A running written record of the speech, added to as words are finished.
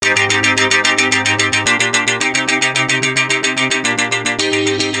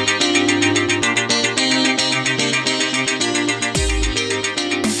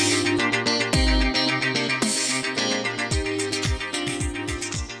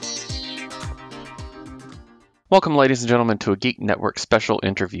Welcome, ladies and gentlemen, to a Geek Network special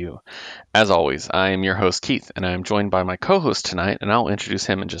interview. As always, I am your host, Keith, and I am joined by my co host tonight, and I'll introduce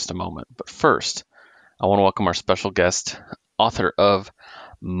him in just a moment. But first, I want to welcome our special guest, author of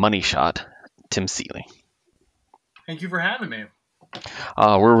Money Shot, Tim Seeley. Thank you for having me.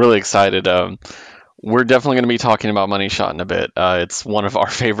 We're really excited. We're definitely going to be talking about Money Shot in a bit. It's one of our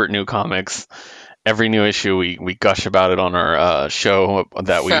favorite new comics. Every new issue, we gush about it on our show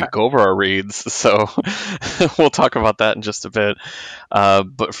that we go over our reads. So we'll talk about that in just a bit.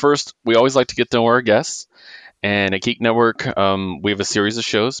 But first, we always like to get to know our guests. And at Geek Network, we have a series of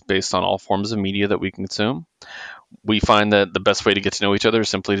shows based on all forms of media that we consume. We find that the best way to get to know each other is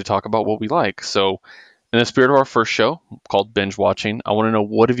simply to talk about what we like. So, in the spirit of our first show called Binge Watching, I want to know,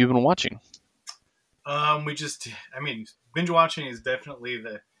 what have you been watching? Binge watching is definitely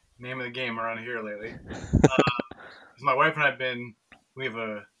the name of the game around here lately. My wife and we have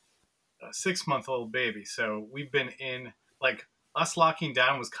a 6-month-old baby, so we've been like, us locking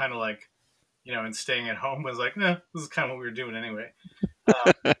down was kind of like, and staying at home was like, nah, this is kind of what we were doing anyway.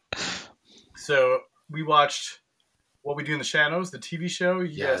 So we watched What We Do in the Shadows, the TV show,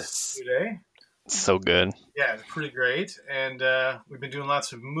 yesterday. So good. Yeah, it's pretty great. And we've been doing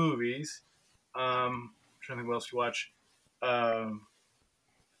lots of movies. I'm trying to think what else we watch. Um,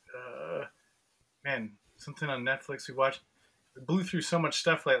 Something on Netflix we watched. We blew through so much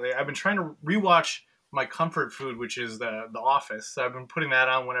stuff lately. I've been trying to rewatch my comfort food, which is the Office. So I've been putting that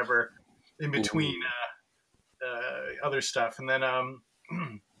on whenever in between other stuff, and then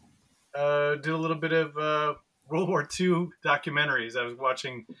did a little bit of World War II documentaries. I was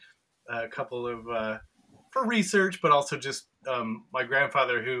watching a couple of for research, but also just my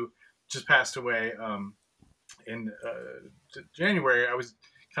grandfather, who just passed away in January. I was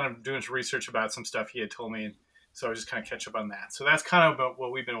kind of doing some research about some stuff he had told me, and so I just kind of catch up on that. So that's kind of about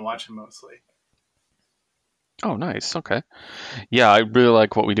what we've been watching mostly. Oh, nice. Okay. Yeah, I really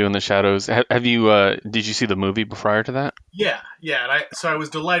like What We Do in the Shadows. Have you? Did you see the movie prior to that? Yeah. And I was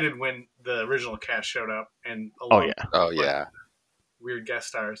delighted when the original cast showed up, and Oh along yeah. Oh with yeah. weird guest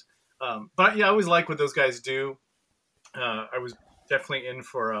stars. But yeah, I always like what those guys do. I was definitely in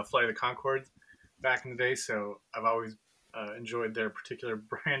for Flight of the Conchords back in the day, so I've always enjoyed their particular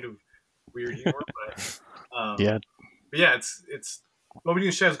brand of weird humor. Yeah. But yeah, it's What We Do in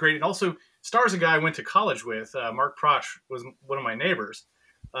the Shadows is great, and also stars a guy I went to college with. Mark Proch was one of my neighbors,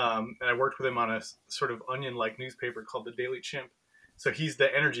 and I worked with him on a sort of onion-like newspaper called the Daily Chimp. So he's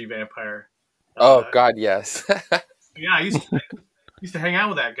the energy vampire. Oh God, yes. Yeah, I used to hang out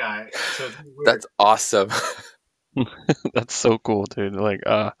with that guy. So it's really weird. That's awesome. That's so cool, dude. Like,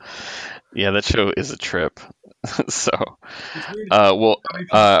 yeah, that show is a trip. So, It's weird well, how many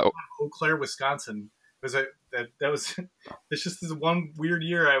people from Eau Claire, Wisconsin. Was it that was? It's just this one weird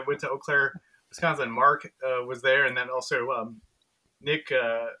year. I went to Eau Claire, Wisconsin. Mark was there, and then also Nick,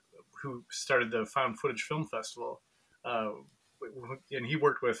 who started the Found Footage Film Festival, uh, and he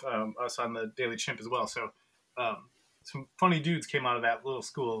worked with us on the Daily Chimp as well. So some funny dudes came out of that little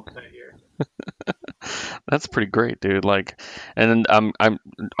school that year. that's pretty great, dude. Like, and then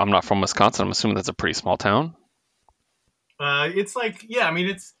I'm not from Wisconsin. I'm assuming that's a pretty small town. It's like, yeah, I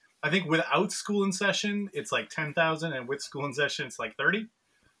mean, I think without school in session, it's like 10,000, and with school in session, it's like 30.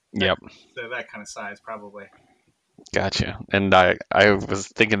 Yep. So that kind of size, probably. Gotcha. And I was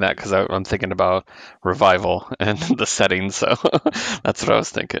thinking that because I'm thinking about Revival and the setting, so that's what I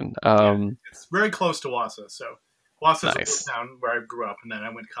was thinking. Yeah, it's very close to Wausau. So Wausau's a little Nice. town where I grew up, and then I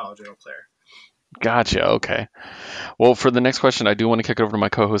went to college at Eau Claire. Gotcha. Okay. Well, for the next question, I do want to kick it over to my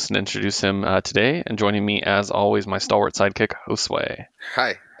co-host and introduce him today. And joining me, as always, my stalwart sidekick, Josue.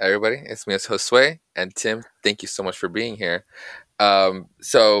 Hi, everybody. It's me, it's Josue, and Tim. Thank you so much for being here.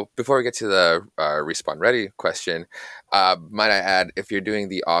 So before we get to the respawn ready question, might I add, if you're doing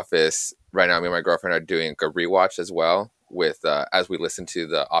The Office right now, me and my girlfriend are doing a rewatch as well with as we listen to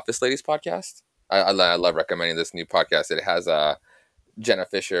the Office Ladies podcast. I love recommending this new podcast. It has Jenna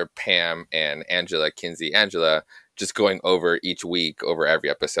Fisher, Pam, and Angela Kinsey. Angela just going over each week over every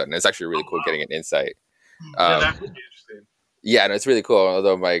episode, and it's actually really cool getting an insight. Yeah, that would be interesting. Yeah, and it's really cool.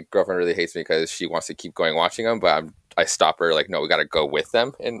 Although my girlfriend really hates me because she wants to keep going watching them, but I stop her like, no, we got to go with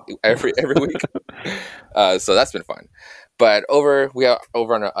them in every week. So that's been fun. But we have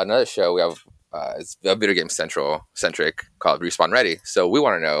over on another show, we have it's a video game centric called Respawn Ready. So we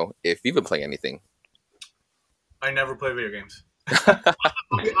want to know if you've been playing anything. I never play video games. I'll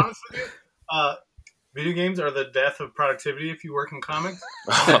be honest with you. Video games are the death of productivity if you work in comics.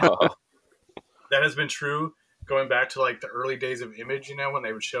 That has been true going back to like the early days of Image, when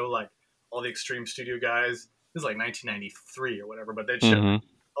they would show like all the Extreme Studio guys. This is like 1993 or whatever, but they'd show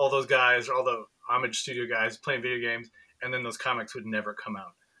all those guys, all the homage studio guys playing video games, and then those comics would never come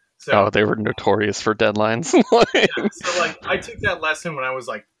out. So Oh, they were notorious for deadlines. so like I took that lesson when I was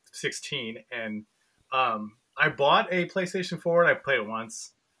like 16, and I bought a PlayStation 4 and I played it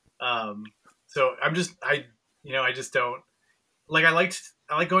once. Um, so I just don't like. I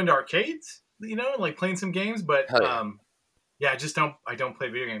like going to arcades, like playing some games, but Hell yeah. yeah, I don't play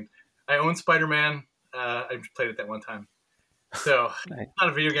video games. I own Spider-Man. I played it that one time. So Nice. I'm not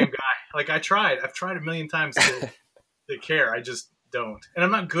a video game guy. Like I've tried a million times to care. I just don't, and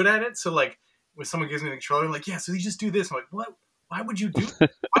I'm not good at it. So like when someone gives me the controller, I'm like, yeah, so you just do this. I'm like, what? Why would you do?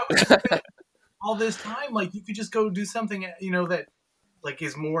 Why would you spend all this time? Like you could just go do something, that like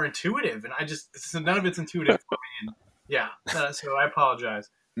is more intuitive. And none of it's intuitive for me. And yeah, so I apologize.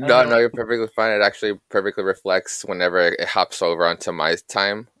 I don't No, know. no, you're perfectly fine. It actually perfectly reflects whenever it hops over onto my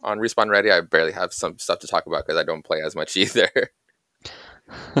time on Respawn Ready. I barely have some stuff to talk about because I don't play as much either.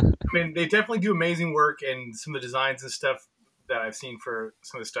 I mean, they definitely do amazing work, and some of the designs and stuff that I've seen for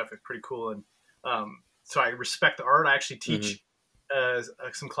some of the stuff is pretty cool. And so I respect the art. I actually hmm teach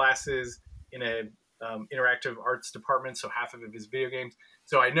some classes in a interactive arts department, so half of it is video games.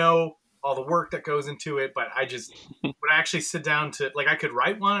 So I know all the work that goes into it, but when I actually sit down to like, I could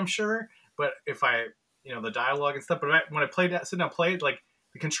write one, I'm sure, but if I, the dialogue and stuff, but when I play that, sit down, and play it, like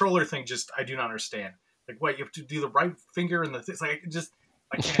the controller thing, just I do not understand. Like, what you have to do the right finger and it's like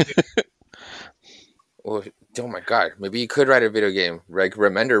I can't do. Well, oh my god, maybe you could write a video game. Like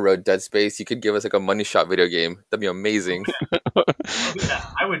Remender wrote Dead Space. You could give us like a money shot video game. That'd be amazing. I'll do that.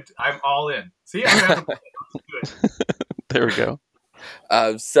 I'm all in. See, I'm gonna have to play it. Let's do it. There we go.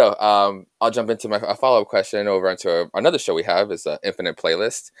 I'll jump into my a follow up question over onto another show we have is Infinite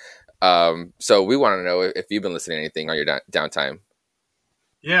Playlist. So we want to know if you've been listening to anything on your downtime.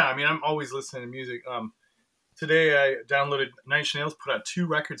 Yeah, I mean, I'm always listening to music. Today I downloaded Nine Inch Nails, put out 2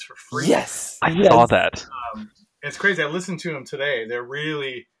 records for free. Yes, I yes. saw that. It's crazy. I listened to them today. They're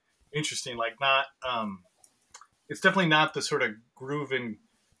really interesting. Like, not. It's definitely not the sort of grooving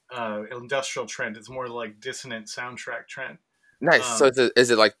industrial trend. It's more like dissonant soundtrack trend. Nice. So is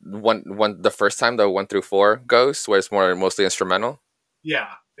it like one the first time the 1 through 4 goes, where it's mostly instrumental? Yeah,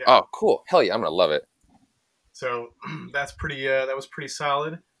 yeah. Oh, cool. Hell yeah, I'm gonna love it. So that's pretty. That was pretty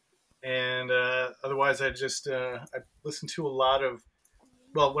solid. And otherwise, I listen to a lot of.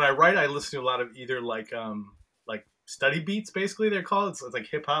 Well, when I write, I listen to a lot of either like study beats. Basically, they're called. It's like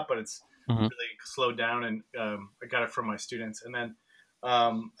hip hop, but it's Hmm. really slowed down, and I got it from my students. And then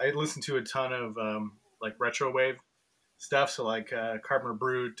I listen to a ton of like retro wave stuff. So like Carpenter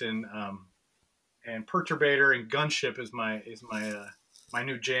Brute and Perturbator and Gunship is my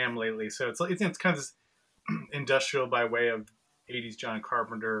new jam lately. So it's kind of this industrial by way of 80s John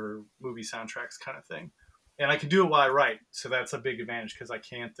Carpenter movie soundtracks kind of thing. And I can do it while I write, so that's a big advantage because I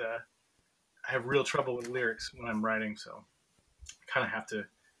can't. I have real trouble with lyrics when I'm writing, so I kind of have to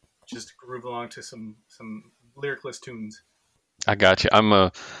just groove along to some lyricless tunes. I got you. I'm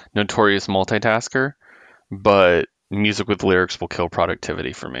a notorious multitasker, but music with lyrics will kill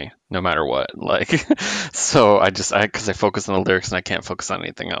productivity for me, no matter what. Like, so because I focus on the lyrics and I can't focus on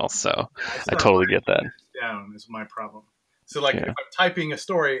anything else. So Yeah, I I start totally get that. writing down is my problem. So like if Yeah. I'm typing a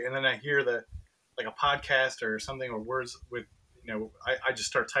story and then I hear like a podcast or something or words with I just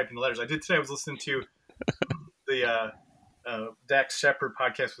start typing the letters. I did today. I was listening to the Dax Shepard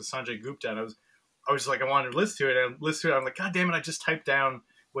podcast with Sanjay Gupta, and I was like I wanted to listen to it, and I listened to it. I'm like, God damn it! I just typed down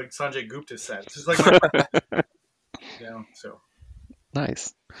what Sanjay Gupta said. It's just like so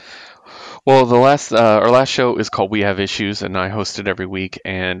Nice. Well, our last show is called We Have Issues, and I host it every week.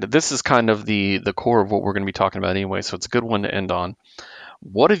 And this is kind of the core of what we're going to be talking about anyway. So it's a good one to end on.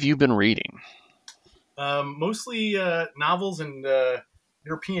 What have you been reading? mostly novels and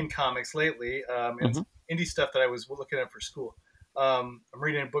European comics lately, and Hmm. indie stuff that I was looking at for school. I'm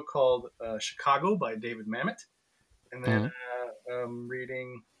reading a book called Chicago by David Mamet, and then Hmm. I'm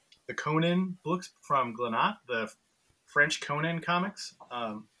reading the Conan books from Glenat, the French Conan comics.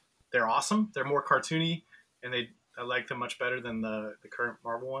 They're awesome. They're more cartoony, and I like them much better than the current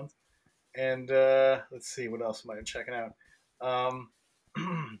Marvel ones. And let's see, what else am I checking out? Um,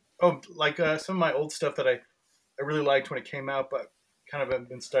 like some of my old stuff that I really liked when it came out, but kind of have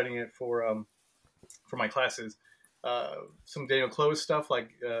been studying it for my classes. Some Daniel Close stuff like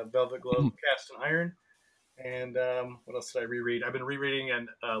Velvet Glove, Cast and Iron, and what else did I reread? I've been rereading and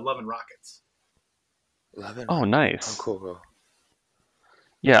Love and Rockets. Love it. Oh, Oh, nice. cool, cool.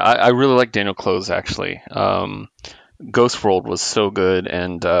 Yeah, I really like Daniel Close actually. Ghost World was so good,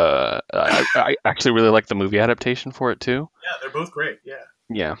 and I actually really like the movie adaptation for it too. Yeah, they're both great. Yeah,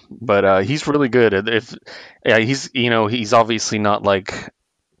 Yeah, but he's really good. If yeah, he's obviously not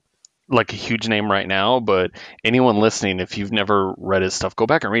like a huge name right now, but anyone listening, if you've never read his stuff, go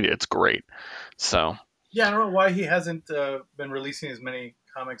back and read it. It's great. So, Yeah, I don't know why he hasn't been releasing as many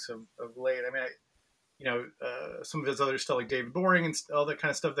comics of late. I mean, some of his other stuff like David Boring and all that kind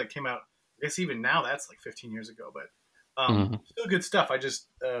of stuff that came out. I guess even now that's like 15 years ago, but mhm. still good stuff.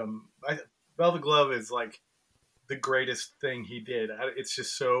 Velvet Glove is like the greatest thing he did. It's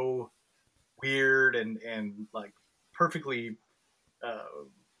just so weird and like perfectly uh,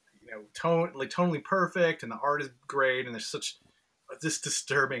 tonally perfect, and the art is great, and there's such just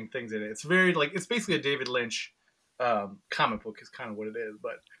disturbing things in it. It's very like it's basically a David Lynch comic book is kind of what it is,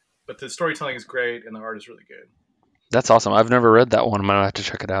 but the storytelling is great and the art is really good. That's awesome. I've never read that one. I'm gonna have to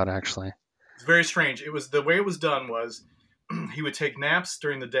check it out actually. It's very strange. It was the way it was done was he would take naps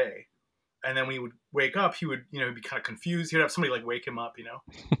during the day, and then when he would wake up, he would be kind of confused. He'd have somebody like wake him up, and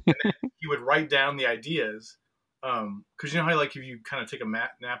then he would write down the ideas. Because you know how like if you kind of take a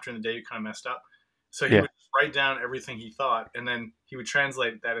nap during the day, you kind of messed up. So he Yeah. would write down everything he thought, and then he would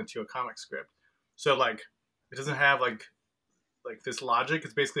translate that into a comic script. So like it doesn't have like this logic.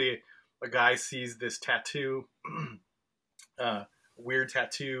 It's basically a guy sees this tattoo, weird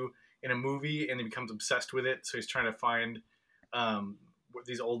tattoo in a movie, and he becomes obsessed with it. So he's trying to find um,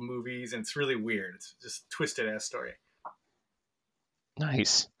 these old movies, and it's really weird. It's just twisted ass story.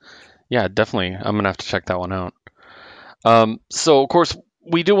 Nice. Yeah, definitely. I'm gonna have to check that one out. So of course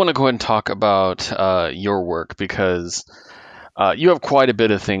we do want to go ahead and talk about your work because you have quite a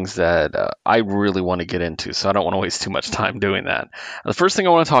bit of things that I really want to get into. So I don't want to waste too much time doing that. The first thing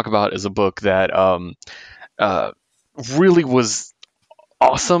I want to talk about is a book that uh, really was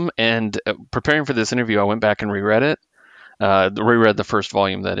awesome. And preparing for this interview, I went back and reread it. Reread the first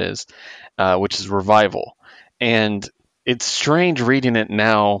volume, that is, which is Revival. And it's strange reading it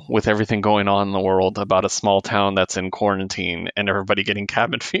now with everything going on in the world about a small town that's in quarantine and everybody getting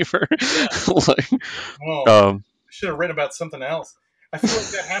cabin fever. Yeah. like, Oh, um, I should have written about something else. I feel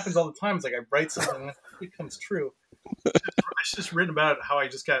like that happens all the time. It's like I write something and it comes true. I should just written about how I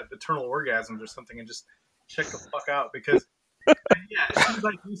just got eternal orgasms or something and just check the fuck out because yeah, as soon as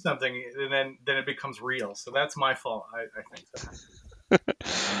I do something, then it becomes real. So that's my fault. I think so.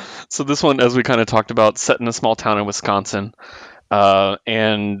 so this one, as we kind of talked about, set in a small town in Wisconsin.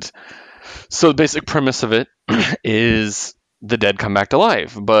 And so the basic premise of it is the dead come back to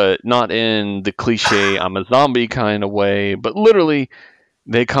life, but not in the cliche I'm a zombie kind of way, but literally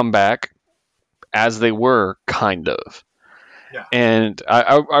they come back as they were, kind of. Yeah. And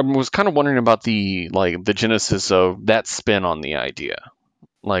I was kind of wondering about the genesis of that spin on the idea.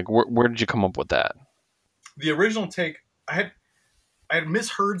 Like, where did you come up with that? The original take, I had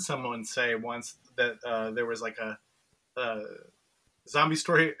misheard someone say once that there was like a zombie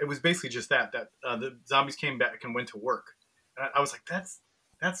story. It was basically just that the zombies came back and went to work. And I was like,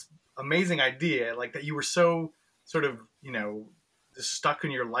 that's amazing idea. Like that you were so sort of just stuck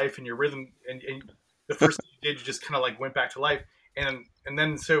in your life and your rhythm, and the first thing you did, you just kind of like went back to life. And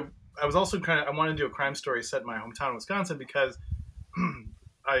then so I was also I wanted to do a crime story set in my hometown of Wisconsin because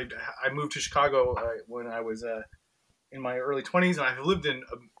I I moved to Chicago when I was in my early 20s, and I've lived in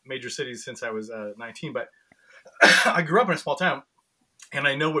major cities since I was 19. But I grew up in a small town, and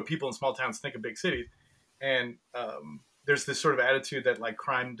I know what people in small towns think of big cities. And there's this sort of attitude that like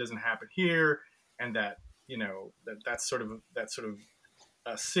crime doesn't happen here, and that that sort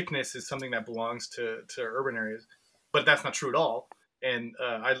of sickness is something that belongs to urban areas. But that's not true at all. And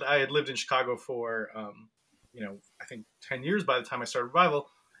I had lived in Chicago for I think 10 years by the time I started Revival,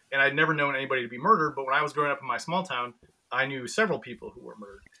 and I'd never known anybody to be murdered. But when I was growing up in my small town, I knew several people who were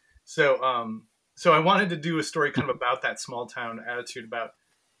murdered. So so I wanted to do a story kind of about that small town attitude about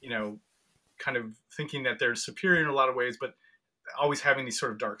you know kind of thinking that they're superior in a lot of ways, but always having these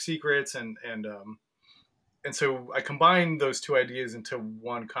sort of dark secrets and so I combined those two ideas into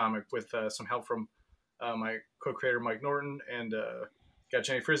one comic with some help from my co-creator Mike Norton, and got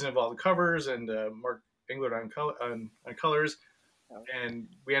Jenny Frison of all the covers, and Mark Englert on colors, and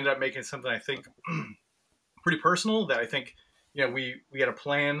we ended up making something I think pretty personal. That I think we had a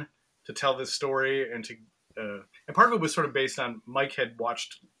plan to tell this story, and part of it was sort of based on Mike had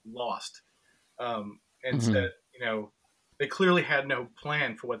watched Lost, and said Hmm. they clearly had no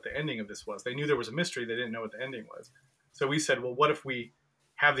plan for what the ending of this was. They knew there was a mystery. They didn't know what the ending was. So we said, well, what if we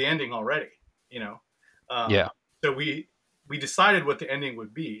have the ending already? You know, um, Yeah. so we decided what the ending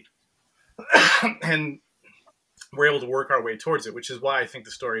would be, and we're able to work our way towards it, which is why I think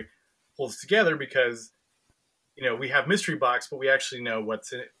the story holds together because we have mystery box, but we actually know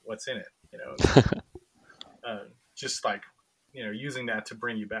what's in it. What's in it? Just like using that to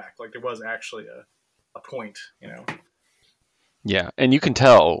bring you back. Like there was actually a point. Yeah, and you can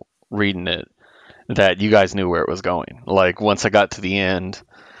tell. reading it that you guys knew where it was going. Like once I got to the end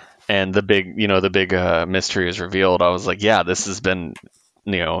and the big mystery is revealed, I was like, yeah, this has been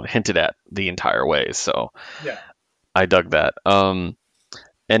hinted at the entire way. So Yeah. I dug that.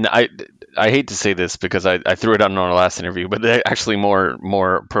 And I hate to say this because I threw it out in our last interview, but actually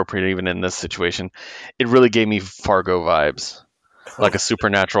more appropriate even in this situation. It really gave me Fargo vibes, like a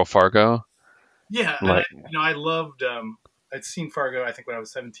supernatural Fargo. Yeah, and Like, I loved. I'd seen Fargo, I think, when I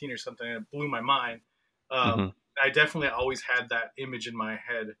was 17 or something, and it blew my mind. Um, hmm I definitely always had that image in my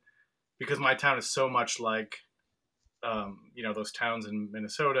head because my town is so much like, those towns in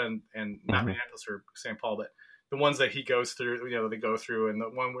Minnesota and not hmm Minneapolis or St. Paul, but the ones that he goes through, they go through, and the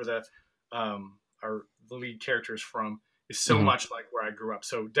one where the lead character is from is so hmm much like where I grew up.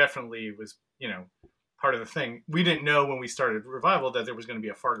 So definitely it was, part of the thing. We didn't know when we started Revival that there was going to be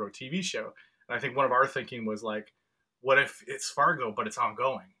a Fargo TV show, and I think one of our thinking was like, what if it's Fargo but it's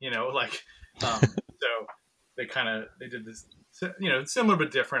ongoing? Like, so they did this, similar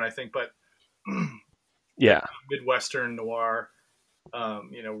but different, I think, but the yeah, Midwestern noir,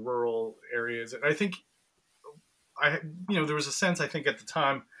 rural areas. And I think there was a sense, I think, at the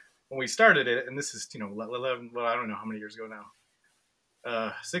time when we started it, and this is, 11, well, I don't know how many years ago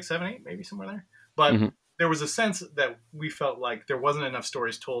now, 6, 7, 8, maybe somewhere there. But hmm there was a sense that we felt like there wasn't enough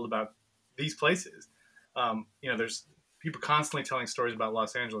stories told about these places. There's people constantly telling stories about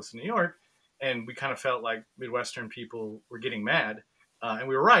Los Angeles and New York, and we kind of felt like Midwestern people were getting mad, and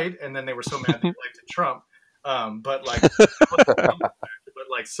we were right. And then they were so mad they elected Trump. But like, but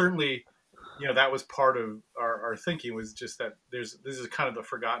like certainly, that was part of our thinking, was just that this is kind of the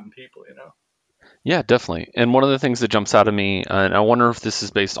forgotten people. yeah, definitely. And one of the things that jumps out at me, and I wonder if this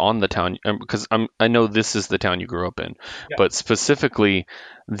is based on the town, because I know this is the town you grew up in, Yeah, but specifically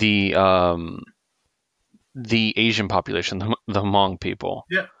the um, the Asian population, the Hmong people,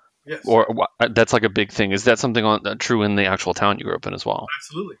 yeah, yes, or that's like a big thing. Is that something true in the actual town you grew up in as well?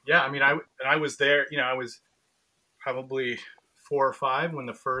 absolutely. Yeah, I mean, I was there. I was probably 4 or 5 when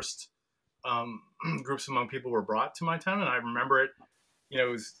the first groups of Hmong people were brought to my town, and I remember it. It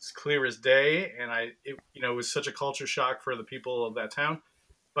was as clear as day, and it was such a culture shock for the people of that town.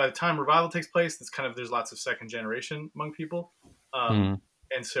 By the time Revival takes place, there's lots of second generation Hmong people, um, Mm-hmm.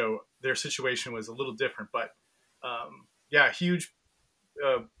 and so their situation was a little different. But yeah, huge,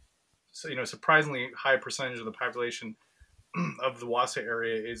 uh, surprisingly high percentage of the population of the Wassa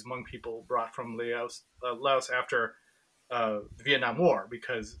area is Hmong people brought from Laos after the Vietnam War,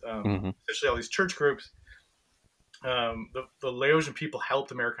 because Mm-hmm. especially all these church groups, the Laotian people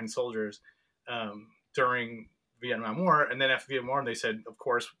helped American soldiers during the Vietnam War, and then after the Vietnam War, they said, of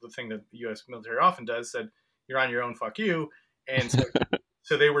course, the thing that the U.S. military often does, said, "You're on your own, fuck you," and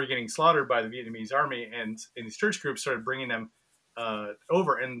so they were getting slaughtered by the Vietnamese army, and these church groups started bringing them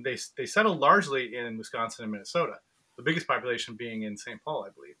over, and they settled largely in Wisconsin and Minnesota, the biggest population being in St. Paul, I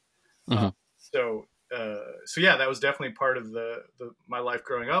believe. Uh, Mm-hmm. so so yeah, that was definitely part of the my life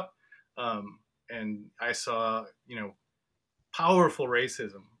growing up, and I saw powerful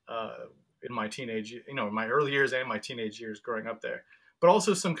racism in my teenage, in my early years and my teenage years growing up there, but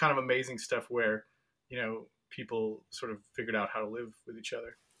also some kind of amazing stuff where people sort of figured out how to live with each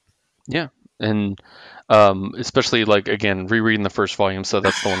other. Yeah, and especially like again rereading the first volume, so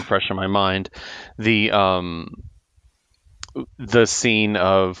that's the one fresh in my mind. The the scene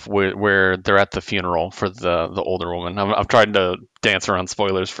of where they're at the funeral for the older woman. I'm trying to dance around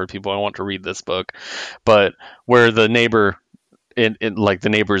spoilers for people I want to read this book, but where the neighbor in like the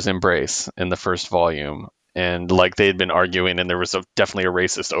neighbors embrace in the first volume. And like they had been arguing, and there was definitely a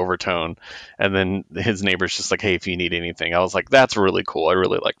racist overtone. And then his neighbor's just like, "Hey, if you need anything," I was like, "That's really cool. I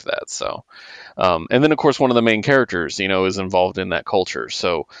really liked that." So, and then of course one of the main characters, is involved in that culture.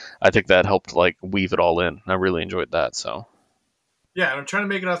 So I think that helped like weave it all in. I really enjoyed that. So Yeah, and I'm trying to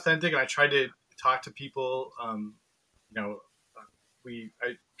make it authentic, and I tried to talk to people. You know,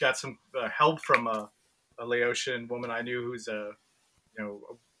 I got some help from a Laotian woman I knew who's a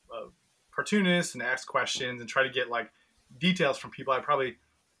cartoonist, and asked questions and try to get like details from people. I probably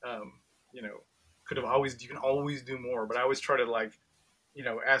um, you know you can always do more, but I always try to like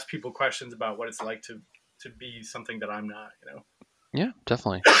ask people questions about what it's like to be something that I'm not. yeah,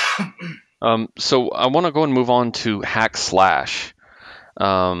 definitely. So I want to go and move on to Hack Slash.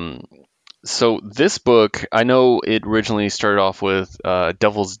 Um, so this book, I know it originally started off with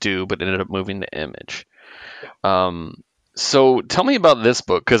Devil's Due, but ended up moving to Image. Yeah. So tell me about this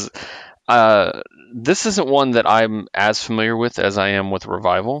book, because uh, this isn't one that I'm as familiar with as I am with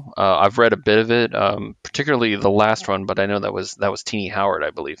Revival. I've read a bit of it, particularly the last run, but I know that was Teeny Howard,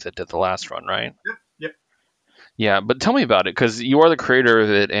 I believe, that did the last run, right? Yep. Yep. Yeah, but tell me about it because you are the creator of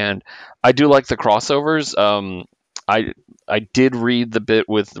it, and I do like the crossovers. I I did read the bit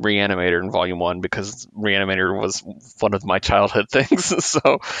with Reanimator in Volume One because Reanimator was one of my childhood things.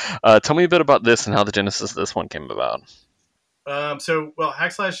 So, tell me a bit about this and how the genesis of this one came about. Well,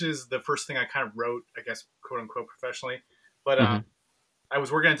 Hackslash is the first thing I kind of wrote, I guess, quote unquote, professionally. But Hmm. I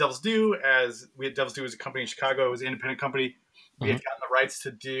was working at Devil's Due as we had Devil's Due was a company in Chicago. It was an independent company. We had Hmm. gotten the rights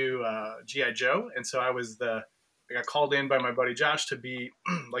to do GI Joe, and so I got called in by my buddy Josh to be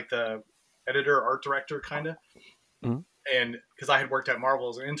like the editor, art director, kind of. Hmm. And because I had worked at Marvel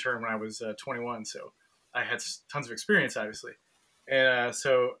as an intern when I was 21, so I had tons of experience, obviously. And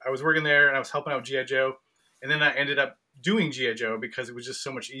so I was working there, and I was helping out with GI Joe, and then I ended up doing GI Joe because it was just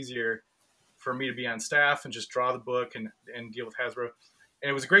so much easier for me to be on staff and just draw the book and deal with Hasbro. And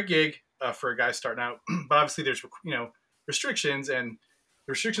it was a great gig for a guy starting out, but obviously there's restrictions, and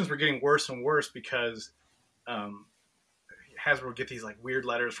the restrictions were getting worse and worse because um, Hasbro would get these like weird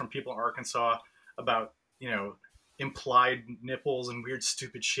letters from people in Arkansas about implied nipples and weird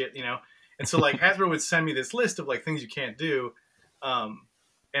stupid shit, and so like Hasbro would send me this list of like things you can't do, um,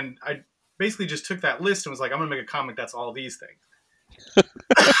 and I basically just took that list and was like, I'm gonna make a comic that's all these things.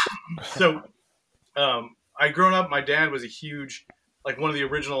 So I grown up. My dad was a huge, like one of the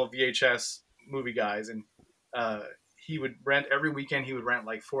original VHS movie guys, and uh, he would rent every weekend. He would rent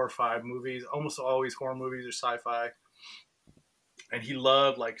like 4 or 5 movies, almost always horror movies or sci-fi, and he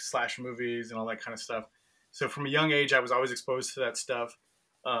loved like slasher movies and all that kind of stuff. So from a young age, I was always exposed to that stuff.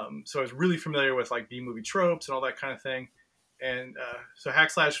 So I was really familiar with like B movie tropes and all that kind of thing. And so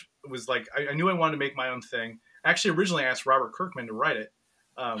Hack Slash was like I knew I wanted to make my own thing. I actually originally asked Robert Kirkman to write it,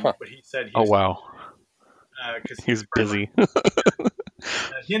 Huh. but he said he Oh was wow, because he he's was very much.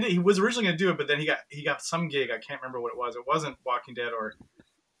 busy. He was originally going to do it, but then he got some gig. I can't remember what it was. It wasn't Walking Dead or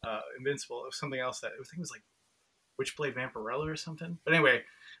Invincible. It was something else that I think it was like Witchblade Vampirella or something. But anyway,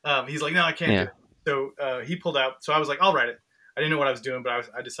 he's like, no, I can't do Yeah. it. So he pulled out. So I was like, I'll write it. I didn't know what I was doing, but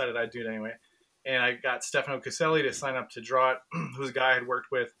I decided I'd do it anyway. And I got Stefano Caselli to sign up to draw it, who's a guy I had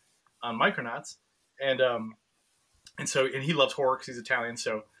worked with on Micronauts, and and he loves horror because he's Italian.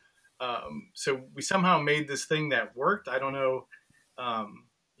 So we somehow made this thing that worked. I don't know.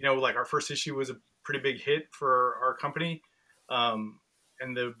 Like our first issue was a pretty big hit for our company,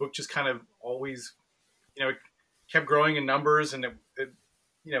 and the book just kind of always, it kept growing in numbers, and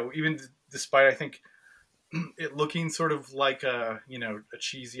even despite I think it looking sort of like a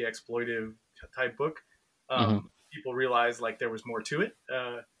cheesy exploitive type book, Hmm. people realized like there was more to it,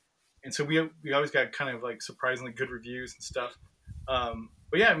 and so we always got kind of like surprisingly good reviews and stuff.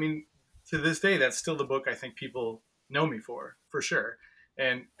 But yeah, I mean, to this day, that's still the book I think people know me for sure.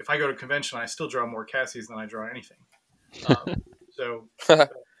 And if I go to convention, I still draw more Cassies than I draw anything. Um, so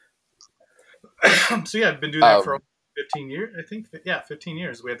so yeah, I've been doing that for um, 15 years. I think yeah, 15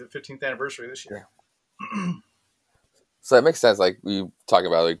 years. We had the 15th anniversary this year. yeah. So that makes sense. Like we talk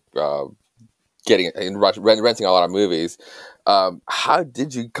about like getting and renting a lot of movies. How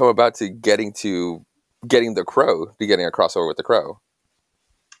did you come about to getting the Crow, to getting a crossover with the Crow?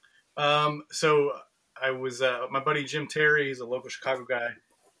 So I was my buddy Jim Terry. He's a local Chicago guy.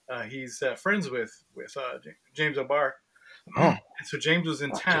 He's friends with James O'Barr, and Oh, so James was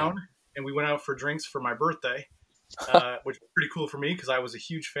in okay. town, and we went out for drinks for my birthday, which was pretty cool for me because I was a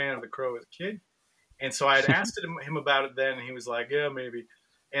huge fan of The Crow as a kid. And so I had asked him about it then, and he was like, "Yeah, maybe."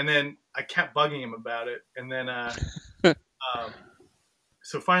 And then I kept bugging him about it, and then um,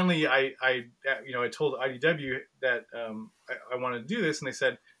 so finally, I told IDW that I wanted to do this, and they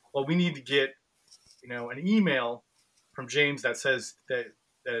said, "Well, we need to get an email from James that says that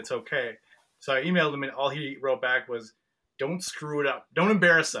it's okay." So I emailed him, and all he wrote back was, "Don't screw it up. Don't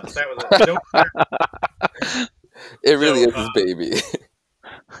embarrass us." That was it. Don't. It really So is his baby.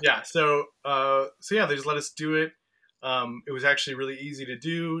 yeah, so yeah, they just let us do it. It was actually really easy to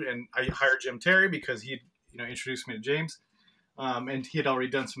do, and I hired Jim Terry because he introduced me to James, and he had already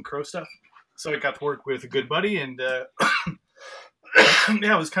done some Crow stuff. So I got to work with a good buddy, and yeah,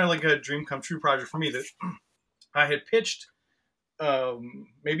 it was kind of like a dream come true project for me that I had pitched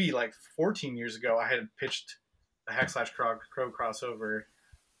maybe like 14 years ago. I had pitched a Crow crossover,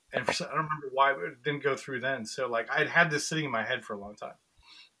 and I don't remember why it didn't go through then. So like I'd had this sitting in my head for a long time.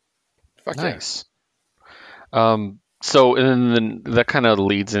 Fuck yeah. Nice. So, and then that kind of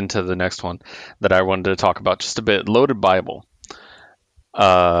leads into the next one that I wanted to talk about just a bit. Loaded Bible.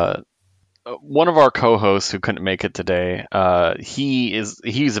 Uh, One of our co-hosts who couldn't make it today,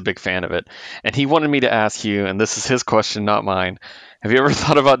 he's a big fan of it, and he wanted me to ask you, and this is his question, not mine. Have you ever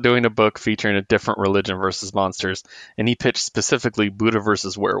thought about doing a book featuring a different religion versus monsters? And he pitched specifically Buddha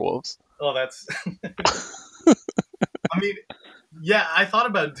versus werewolves. Oh, that's I mean, yeah, I thought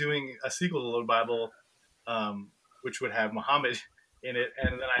about doing a sequel to Little Bible, which would have Muhammad in it,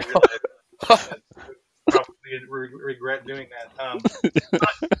 and then I realized that I would probably regret doing that.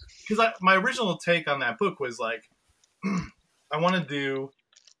 Because my original take on that book was like, I want to do,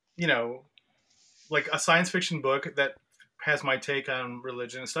 you know, like a science fiction book that has my take on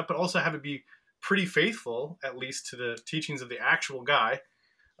religion and stuff, but also have it be pretty faithful, at least to the teachings of the actual guy.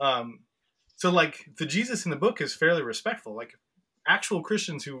 Um, so like the Jesus in the book is fairly respectful. Like actual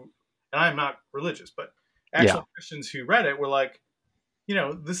Christians who, and I'm not religious, but Yeah. actual Christians who read it were like,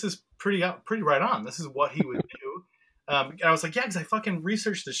 this is pretty right on. This is what he would do. And I was like, yeah, because I fucking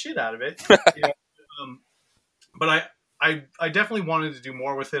researched the shit out of it. You know? But I definitely wanted to do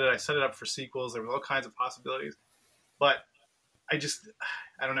more with it. I set it up for sequels. There was all kinds of possibilities, but I just,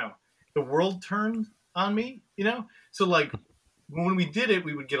 I don't know. The world turned on me, So like when we did it,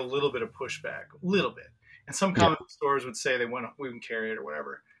 we would get a little bit of pushback, a little bit, and some Yeah. comic book stores would say we wouldn't carry it or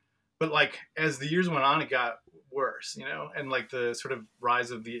whatever. But like as the years went on, it got worse, and like the sort of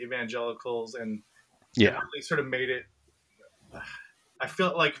rise of the evangelicals, and it Yeah. really sort of made it. I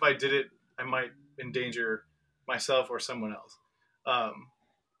felt like if I did it, I might endanger myself or someone else. Um,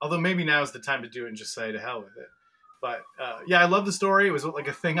 Although maybe now is the time to do it and just say to hell with it. But yeah, I love the story. It was like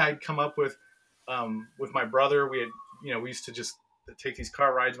a thing I'd come up with my brother. We used to just take these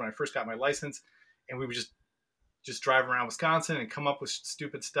car rides when I first got my license, and we would just drive around Wisconsin and come up with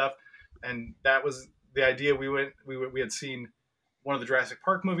stupid stuff. And that was the idea. We had seen one of the Jurassic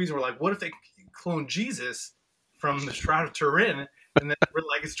Park movies, and we're like, what if they clone Jesus from the Shroud of Turin? And then we're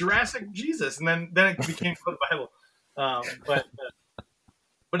like, it's Jurassic Jesus, and then it became the Bible. But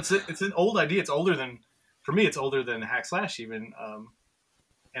it's an old idea. It's older than, for me, it's older than Hack Slash even.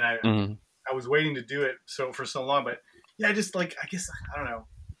 And Mhm. I was waiting to do it for so long, but yeah, I just like, I guess, I don't know.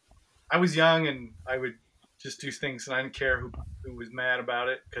 I was young and I would just do things and I didn't care who was mad about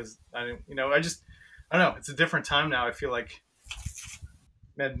it because I didn't, I don't know. It's a different time now. I feel like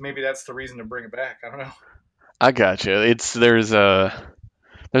maybe that's the reason to bring it back. I don't know. I gotcha. There's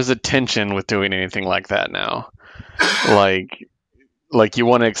a tension with doing anything like that now. Like you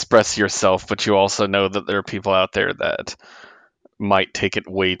want to express yourself, but you also know that there are people out there that might take it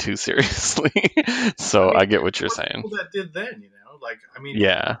way too seriously. I So mean, I get what there you're were saying. people that did then, like, I mean,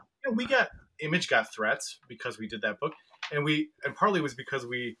 Yeah. we got Image got threats because we did that book, and partly was because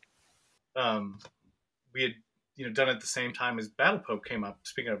um, we had done it at the same time as Battle Pope came up.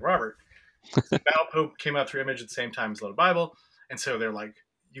 Speaking of Robert, so Battle Pope came out through Image at the same time as Little Bible, and so they're like,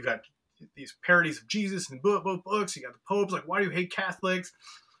 you got these parodies of Jesus in both books. You got the popes like, why do you hate Catholics?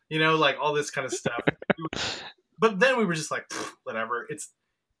 Like all this kind of stuff. But then we were just like, whatever. It's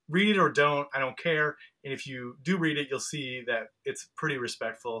read it or don't. I don't care. And if you do read it, you'll see that it's pretty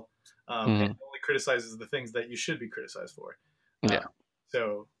respectful, and Hmm. only criticizes the things that you should be criticized for. Uh,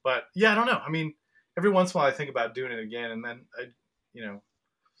 Yeah. but yeah, I don't know. I mean, every once in a while I think about doing it again, and then you know,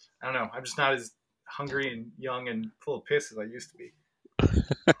 I don't know. I'm just not as hungry and young and full of piss as I used to be.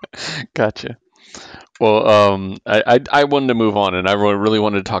 Gotcha. Well, I wanted to move on, and I really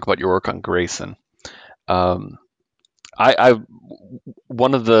wanted to talk about your work on Grayson. Um, I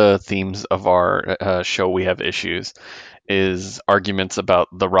one of the themes of our show, We Have Issues, is arguments about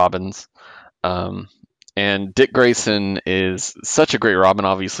the Robins. Um, and Dick Grayson is such a great Robin,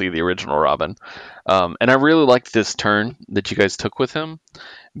 obviously the original Robin. And I really liked this turn that you guys took with him,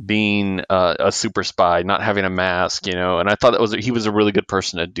 being a super spy, not having a mask, And I thought he was a really good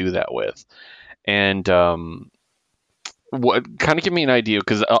person to do that with. And what kind of give me an idea,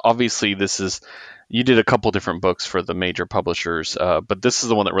 because obviously you did a couple different books for the major publishers, but this is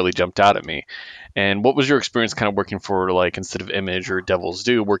the one that really jumped out at me. And what was your experience kind of working for, like, instead of Image or Devil's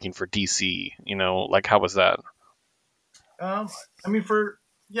Due, working for DC? Like, how was that? I mean,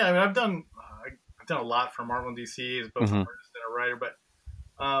 I mean, I've done a lot for Marvel and DC as both an Hmm. artist and a writer, but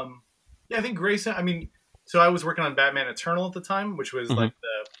yeah, I think Grayson. I mean, so I was working on Batman Eternal at the time, which was Hmm. like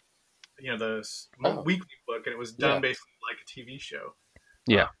the Oh, weekly book, and it was done yeah. basically like a TV show. Uh,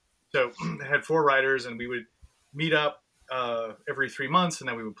 Yeah. so it had 4 writers, and we would meet up every 3 months, and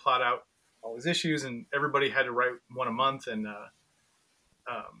then we would plot out all his issues, and everybody had to write one a month. And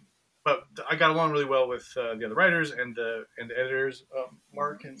but I got along really well with the other writers and the editors,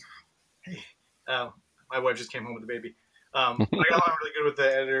 Mark and hey, uh, my wife just came home with the baby. But I got along really good with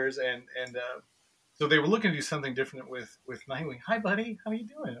the editors, and so they were looking to do something different with Nightwing. Hi, buddy, how you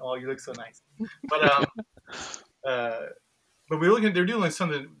doing? Oh, you look so nice. But uh, but we were looking. They're doing like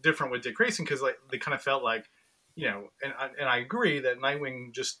something different with Dick Grayson because like they kind of felt like, and I agree that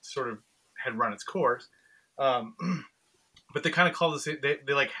Nightwing just sort of had run its course. Um, but they kind of called us. They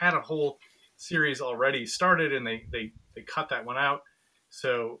like had a whole series already started, and they cut that one out.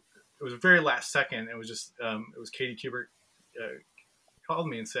 So it was very last second. It was just it was Katie Kubert called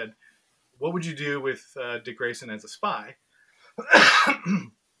me and said, "What would you do with Dick Grayson as a spy?"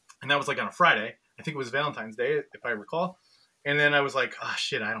 And that was like on a Friday. I think it was Valentine's Day, if I recall. And then I was like, "Oh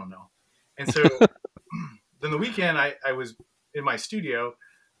shit, I don't know." And so then the weekend, I was in my studio,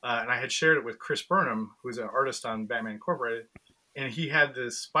 and I had shared it with Chris Burnham, who's an artist on Batman Incorporated, and he had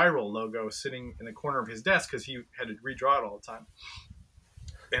this Spiral logo sitting in the corner of his desk because he had to redraw it all the time.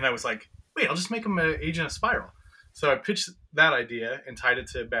 And I was like, "Wait, I'll just make him an agent of Spiral." So I pitched that idea and tied it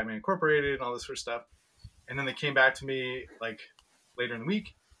to Batman Incorporated and all this sort of stuff. And then they came back to me like later in the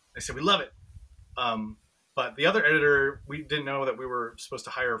week. They said, "We love it." But the other editor, we didn't know that we were supposed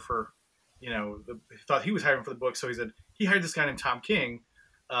to hire for, thought he was hiring for the book. So he said, he hired this guy named Tom King.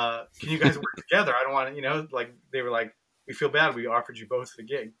 Can you guys work together? I don't want to, like they were like, "We feel bad. We offered you both the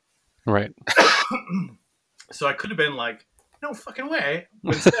gig." Right. So I could have been like, "No fucking way."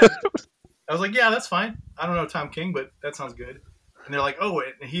 But instead, I was like, "Yeah, that's fine. I don't know Tom King, but that sounds good." And they're like, "Oh,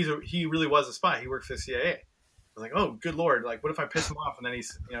 and he really was a spy. He worked for the CIA." I was like, "Oh, good Lord. Like, what if I piss him off and then he,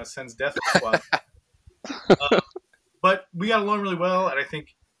 sends death squad?" But we got along really well. And I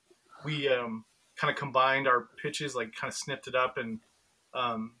think we kind of combined our pitches, like kind of snipped it up and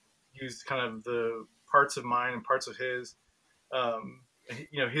used kind of the parts of mine and parts of his,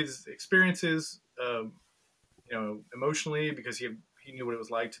 his experiences, emotionally, because he knew what it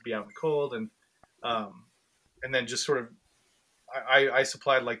was like to be out in the cold, and then just sort of I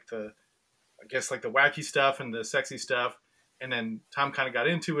supplied like the wacky stuff and the sexy stuff, and then Tom kind of got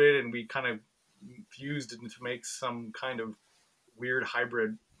into it, and we kind of fused it to make some kind of weird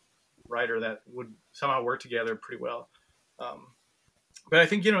hybrid writer that would somehow work together pretty well. But I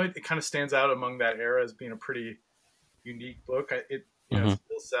think it kind of stands out among that era as being a pretty unique book. It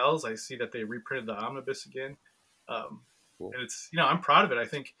still sells. I see that they reprinted the omnibus again, Cool. and it's I'm proud of it. I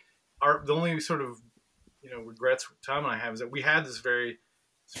think the only sort of regrets Tom and I have is that we had this very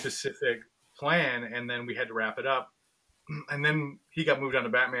specific plan, and then we had to wrap it up, and then he got moved on to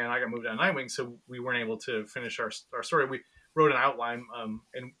Batman, I got moved on to Nightwing, so we weren't able to finish our story. We wrote an outline,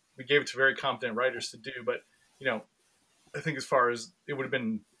 and we gave it to very competent writers to do, but I think as far as it would have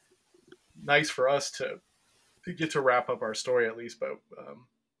been nice for us to get to wrap up our story at least,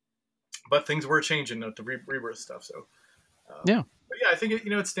 but things were changing with the rebirth stuff. So Yeah. but yeah, I think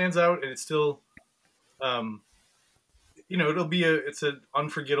it stands out, and it's still it's an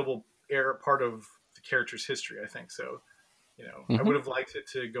unforgettable part of the character's history, I think. So I would have liked it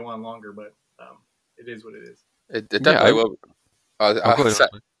to go on longer, but it is what it is. It definitely will. Go ahead.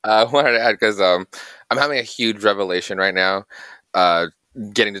 I wanted to add because I'm having a huge revelation right now,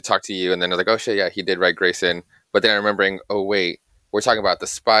 getting to talk to you, and then I was like, "Oh shit, yeah, he did write Grayson." But then I'm remembering, oh wait, we're talking about the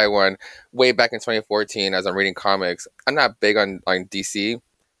spy one way back in 2014. As I'm reading comics, I'm not big on DC,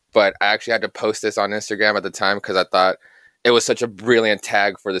 but I actually had to post this on Instagram at the time because I thought it was such a brilliant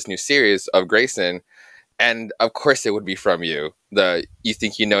tag for this new series of Grayson. And of course, it would be from you. You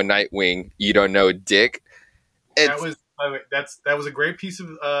think you know Nightwing, you don't know Dick. That was a great piece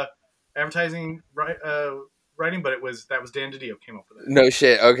of advertising writing, but that was Dan DiDio came up with it. No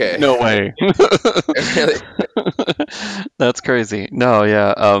shit. Okay. No way. Really? That's crazy. No,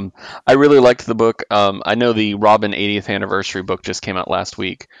 yeah. I really liked the book. I know the Robin 80th anniversary book just came out last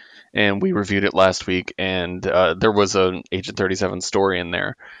week, and we reviewed it last week, and there was an Agent 37 story in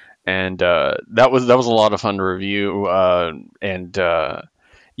there, and that was a lot of fun to review. And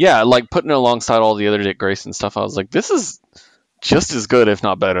yeah, like putting it alongside all the other Dick Grayson stuff, I was like, this is just as good, if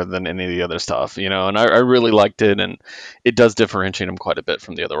not better, than any of the other stuff, And I really liked it, and it does differentiate him quite a bit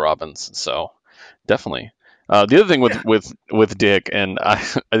from the other Robins. So definitely. The other thing with Dick, and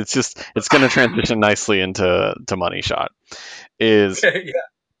it's going to transition nicely into Money Shot, is Yeah.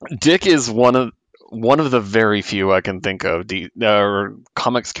 Dick is one of the very few I can think of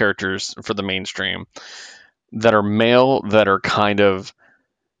comics characters for the mainstream that are male, that are kind of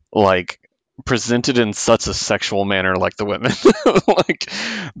like presented in such a sexual manner, like the women. Like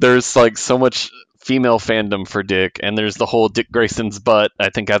there's like so much female fandom for Dick, and there's the whole Dick Grayson's butt, I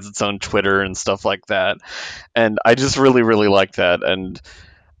think, has its own Twitter and stuff like that, and I just really really like that. And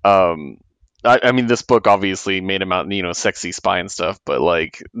um I mean, this book obviously made him out, sexy spy and stuff, but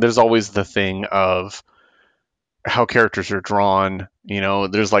like there's always the thing of how characters are drawn.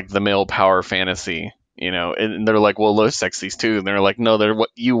 There's like the male power fantasy, and they're like, well, those sexies too. And they're like, no, they're what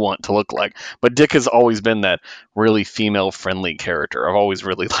you want to look like. But Dick has always been that really female friendly character. I've always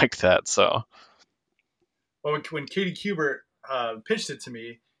really liked that. So, Well, when Katie Kubert pitched it to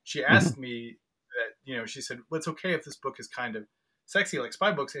me, she mhm. asked me that, she said, well, it's okay if this book is kind of sexy like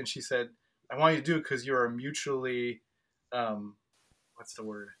spy books. And she said, I want you to do it because you're a mutually, what's the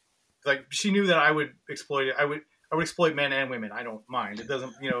word? Like she knew that I would exploit it. I would exploit men and women. I don't mind. It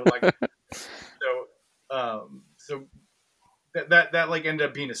doesn't, like so that like ended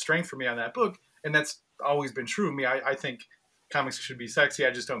up being a strength for me on that book, and that's always been true of me. I think comics should be sexy.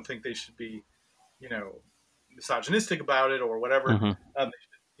 I just don't think they should be, you know, misogynistic about it or whatever. Hmm.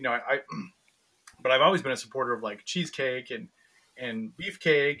 I but I've always been a supporter of like cheesecake and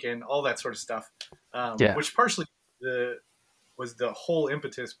beefcake and all that sort of stuff, Yeah. which partially the was the whole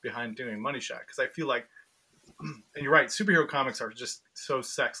impetus behind doing Money Shot, because I feel like, and you're right, superhero comics are just so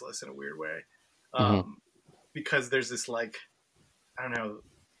sexless in a weird way, Hmm. um, because there's this like, I don't know,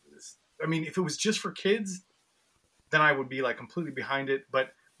 I mean, if it was just for kids, then I would be like completely behind it. But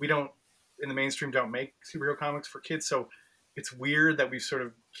we don't, in the mainstream, don't make superhero comics for kids, so it's weird that we've sort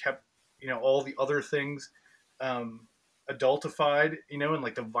of kept, all the other things um, adultified, and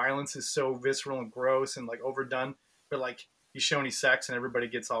like the violence is so visceral and gross and like overdone, but like you show any sex and everybody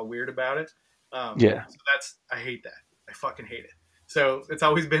gets all weird about it. Yeah. So I hate that. I fucking hate it. So it's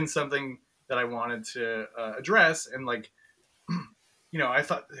always been something that I wanted to address, and like, I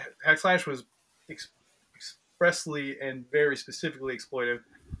thought Hack Slash was expressly and very specifically exploitive,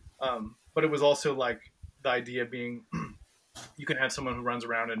 but it was also like the idea being you can have someone who runs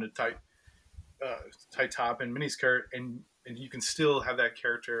around in a tight top and miniskirt, and you can still have that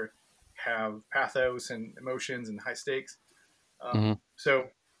character have pathos and emotions and high stakes. Hmm. So,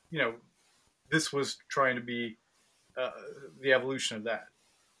 you know, this was trying to be uh, the evolution of that.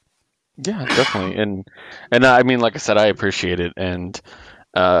 Yeah, definitely. And I mean, like I said, I appreciate it. And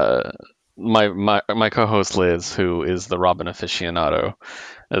uh, my co-host Liz, who is the Robin aficionado,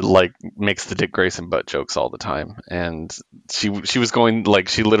 like makes the Dick Grayson butt jokes all the time. And she was going like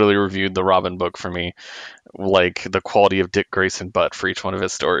she literally reviewed the Robin book for me, like the quality of Dick Grayson butt for each one of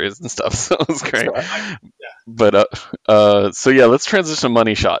his stories and stuff. So it was great. Yeah, But so yeah, let's transition to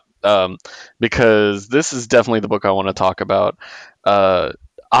Money Shot, because this is definitely the book I want to talk about. Uh,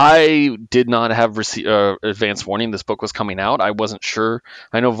 I did not have advance warning this book was coming out. I wasn't sure.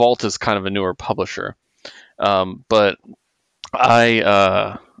 I know Vault is kind of a newer publisher, but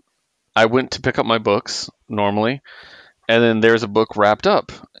I I went to pick up my books normally, and then there's a book wrapped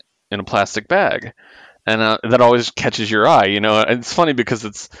up in a plastic bag, and that always catches your eye. And it's funny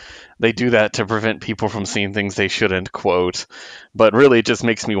because they do that to prevent people from seeing things they shouldn't quote, but really it just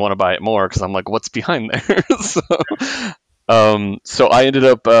makes me want to buy it more because I'm like, what's behind there? So I ended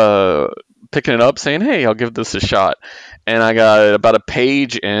up picking it up, saying, "Hey, I'll give this a shot," and I got about a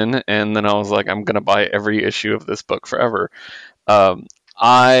page in, and then I was like, "I'm gonna buy every issue of this book forever." Um,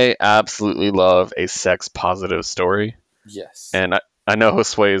 I absolutely love a sex positive story, Yes. and I know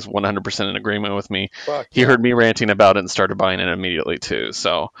Josue is 100% in agreement with me. Fuck He yeah. heard me ranting about it and started buying it immediately too.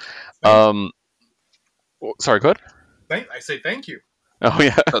 So, thank you. um, sorry, go ahead. I say thank you. Oh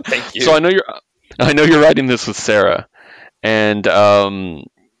yeah. Oh, thank So you. I know you're writing this with Sarah, and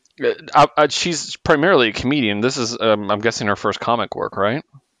she's primarily a comedian. This is, I'm guessing, her first comic work, right?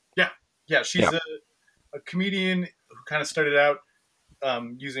 Yeah, yeah. Yeah. She's a comedian who kind of started out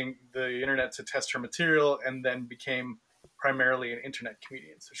using the internet to test her material, and then became primarily an internet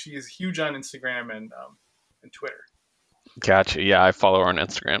comedian. So she is huge on Instagram and Twitter. Gotcha. Yeah, I follow her on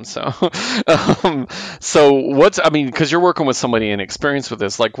Instagram. So, so I mean, because you're working with somebody inexperienced with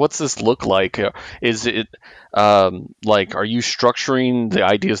this, like, what's this look like? Is it, like, are you structuring the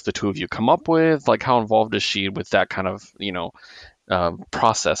ideas the two of you come up with? Like, how involved is she with that kind of,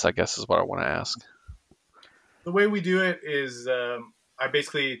 process, I guess is what I want to ask. The way we do it is I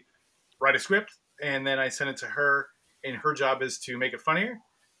basically write a script and then I send it to her, and her job is to make it funnier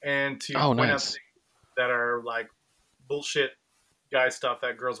and to Oh, point out nice. things that are like bullshit guy stuff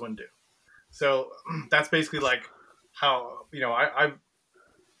that girls wouldn't do. So that's basically like how I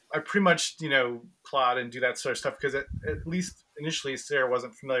pretty much plot and do that sort of stuff, because at least initially Sarah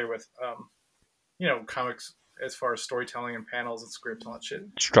wasn't familiar with comics as far as storytelling and panels and scripts and all that shit.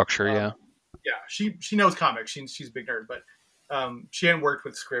 Structure, Um, yeah. yeah, she knows comics. She's a big nerd, but she hadn't worked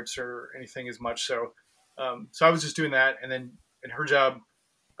with scripts or anything as much. So I was just doing that, and her job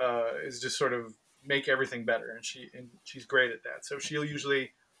is just sort of make everything better, and she's great at that. So she'll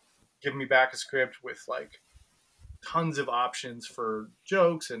usually give me back a script with like tons of options for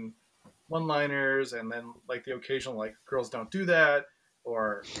jokes and one-liners, and then like the occasional like girls don't do that,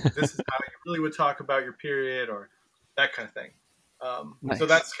 or this is how you really would talk about your period, or that kind of thing. So Nice.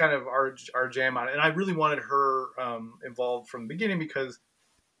 that's kind of our jam on it, and I really wanted her involved from the beginning because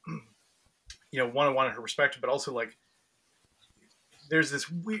one, I wanted her perspective, but also like there's this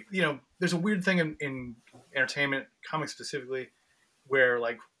weird there's a weird thing in entertainment, comics specifically, where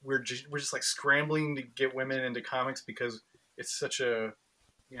like we're just like scrambling to get women into comics because it's such a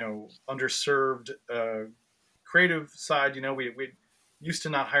underserved creative side. We used to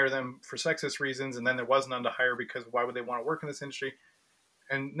not hire them for sexist reasons, and then there was none to hire because why would they want to work in this industry?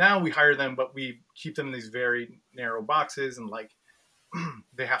 And now we hire them, but we keep them in these very narrow boxes, and like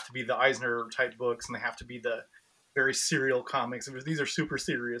they have to be the Eisner type books, and they have to be the very serial comics. These are super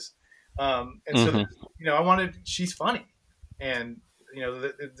serious, and so Hmm. there's, I wanted she's funny, and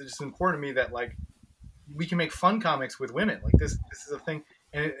it's important to me that like we can make fun comics with women. Like this is a thing,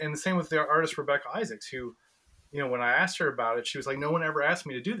 and the same with the artist Rebecca Isaacs, who when I asked her about it, she was like, no one ever asked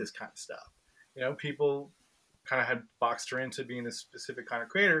me to do this kind of stuff. People kind of had boxed her into being this specific kind of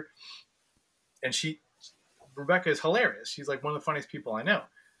creator, and Rebecca is hilarious. She's like one of the funniest people I know.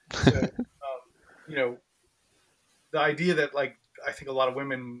 So, you know, the idea that like I think a lot of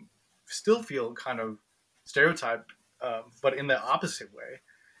women still feel kind of stereotyped, but in the opposite way,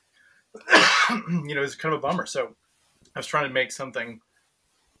 is kind of a bummer. So I was trying to make something,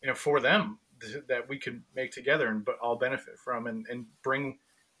 for them that we could make together and but all benefit from and bring,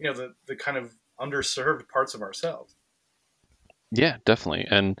 the kind of underserved parts of ourselves. Yeah, definitely.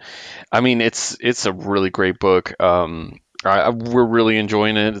 And I mean, it's a really great book. We're really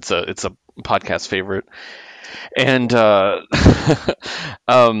enjoying it. It's a podcast favorite, and um,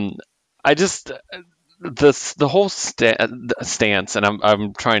 I just the whole stance, and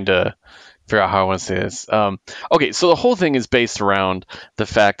I'm trying to figure out how I want to say this. Okay, so the whole thing is based around the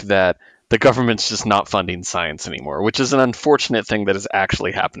fact that the government's just not funding science anymore, which is an unfortunate thing that is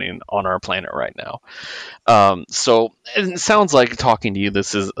actually happening on our planet right now. So it sounds like talking to you,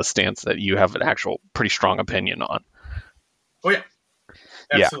 this is a stance that you have an actual pretty strong opinion on. Oh yeah,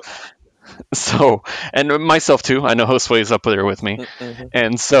 Yeah. absolutely. So, and myself too. I know Josue is up there with me, Mm-hmm.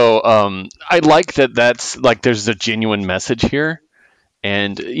 and so I like that. That's like there's a genuine message here,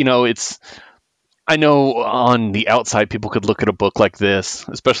 and it's. I know on the outside people could look at a book like this,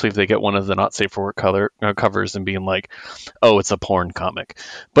 especially if they get one of the not safe for work covers, and being like, "Oh, it's a porn comic,"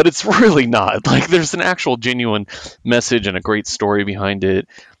 but it's really not. Like, there's an actual genuine message and a great story behind it,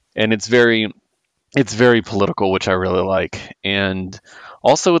 and it's very political, which I really like. And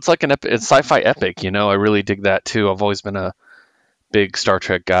also, it's like it's sci-fi epic. I really dig that too. I've always been a big Star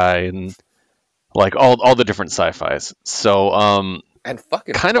Trek guy, and like all the different sci-fis. So, And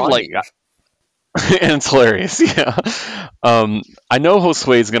fucking kind of like, funny. and it's hilarious. Yeah. I know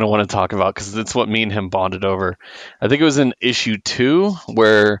Josue is going to want to talk about because it's what me and him bonded over. I think it was in issue 2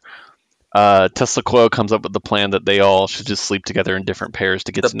 where Tesla Coil comes up with the plan that they all should just sleep together in different pairs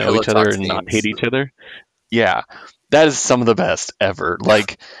to get The to know pillow each other talk and not hate scenes. each other. Yeah, that is some of the best ever.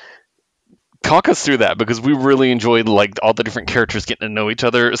 Like, talk us through that because we really enjoyed like all the different characters getting to know each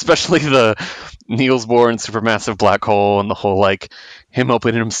other, especially the Niels Bohr and supermassive black hole and the whole like him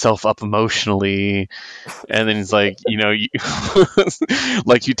opening himself up emotionally, and then he's like,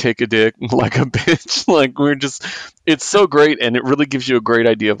 like you take a dick like a bitch. Like it's so great, and it really gives you a great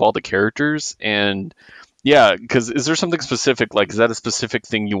idea of all the characters. And yeah, because is there something specific? Like, is that a specific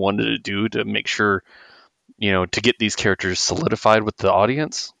thing you wanted to do to make sure to get these characters solidified with the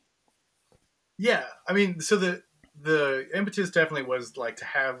audience? Yeah, I mean, so the impetus definitely was like to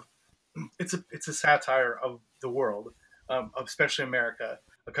have it's a satire of the world, especially America,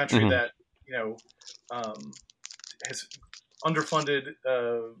 a country Hmm. that you know um, has underfunded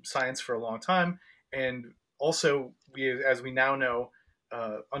science for a long time, and also as we now know,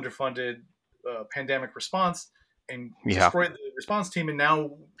 underfunded pandemic response and Yeah. destroyed the response team, and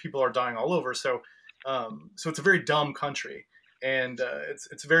now people are dying all over. So it's a very dumb country, and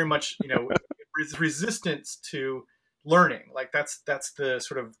it's very much resistance to learning. Like that's the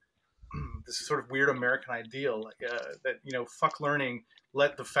sort of this sort of weird American ideal, like that fuck learning,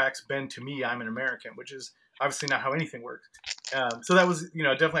 let the facts bend to me. I'm an American, which is obviously not how anything works. So that was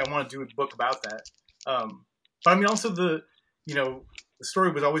definitely I want to do a book about that. But I mean also the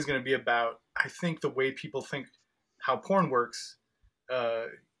story was always going to be about I think the way people think how porn works. Uh,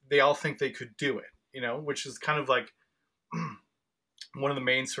 they all think they could do it, which is kind of like one of the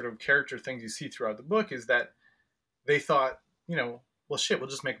main sort of character things you see throughout the book is that they thought, well, shit, we'll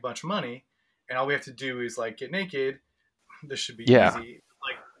just make a bunch of money, and all we have to do is like get naked. This should be Yeah. easy.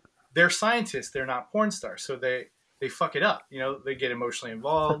 Like they're scientists, they're not porn stars, so they fuck it up. They get emotionally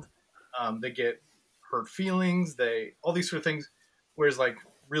involved, they get hurt feelings, they all these sort of things. Whereas like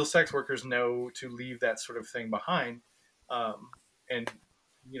real sex workers know to leave that sort of thing behind, and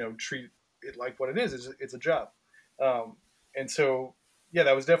treat it like what it is. It's a job, and so yeah,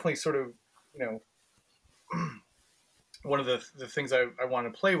 that was definitely sort of you know one of the things I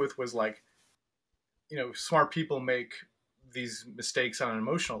wanted to play with was like smart people make these mistakes on an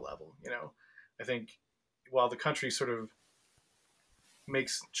emotional level. I think while the country sort of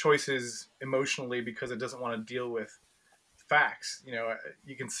makes choices emotionally because it doesn't want to deal with facts,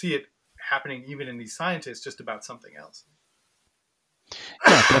 you can see it happening even in these scientists just about something else.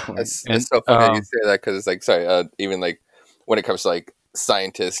 Yeah, definitely. It's so funny that you say that, because it's like, sorry, even like when it comes to like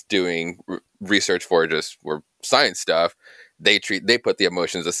scientists doing research for science stuff, they put the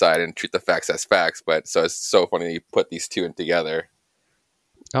emotions aside and treat the facts as facts. But so it's so funny you put these two in together.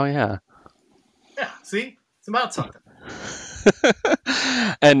 Oh yeah. Yeah, see, it's about something.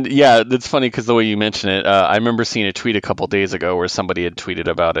 And yeah, it's funny because the way you mention it, I remember seeing a tweet a couple days ago where somebody had tweeted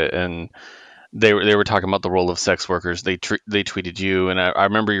about it, and they were talking about the role of sex workers. They tweeted you, and I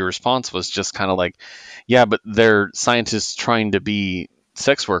remember your response was just kind of like, yeah, but they're scientists trying to be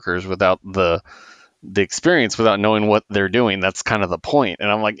sex workers without the experience, without knowing what they're doing. That's kind of the point.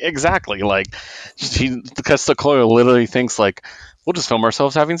 And I'm like, exactly. Like, because Sequoia literally thinks like, we'll just film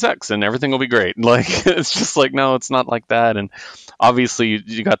ourselves having sex and everything will be great. Like, it's just like, no, it's not like that. And obviously,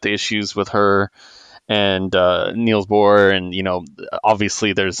 you got the issues with her and Niels Bohr, and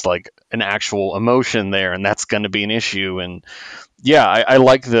obviously there's like an actual emotion there, and that's going to be an issue. And yeah, I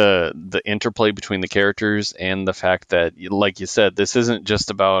like the interplay between the characters and the fact that, like you said, this isn't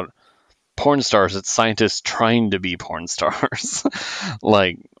just about porn stars, it's scientists trying to be porn stars.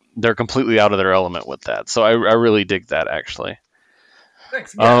 Like, they're completely out of their element with that. So I really dig that, actually.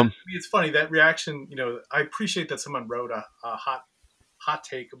 Thanks. Yeah, I mean, it's funny that reaction. I appreciate that someone wrote a hot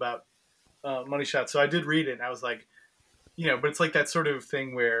take about Money Shot. So I did read it, and I was like, but it's like that sort of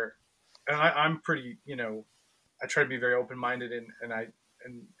thing where, and I'm pretty, I try to be very open minded, and I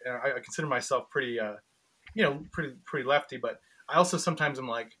consider myself pretty, pretty lefty, but I also sometimes am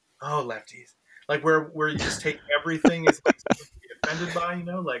like, oh, lefties, like where you just take everything is like something to be offended by,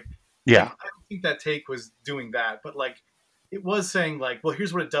 like Yeah. I don't think that take was doing that, but like it was saying like, well,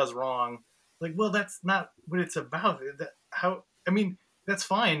 here's what it does wrong. Like, well, that's not what it's about. How I mean, that's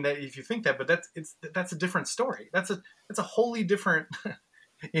fine that if you think that, but that's a different story. That's a wholly different,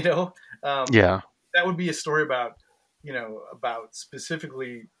 you know. Yeah. That would be a story about, about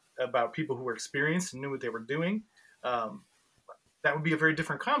specifically about people who were experienced and knew what they were doing. Um, that would be a very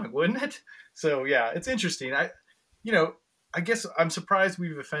different comic, wouldn't it? So yeah, it's interesting. You know, I guess I'm surprised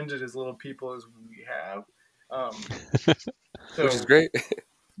we've offended as little people as we have. Um, Which is so great.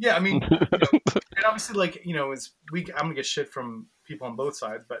 yeah, I mean, and obviously, like I'm gonna get shit from people on both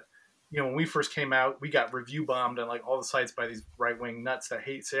sides, but when we first came out, we got review bombed on like all the sites by these right wing nuts that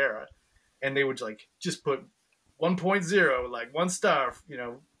hate Sarah, and they would like just put 1.0, like 1 star.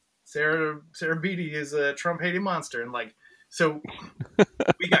 Sarah Beatty is a Trump hating monster, and like so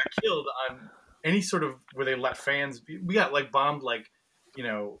we got killed on any sort of where they let fans. We got like bombed like you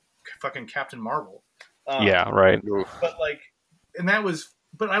know fucking Captain Marvel. Yeah, right. But like, and that was,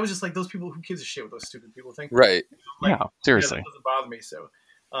 but I was just like, those people, who gives a shit what those stupid people think? Right. Like, Yeah, that seriously. doesn't bother me. So,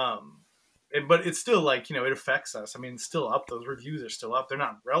 but it's still like, it affects us. I mean, it's still up. Those reviews are still up. They're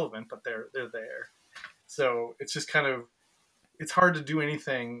not relevant, but they're there. So it's just kind of, it's hard to do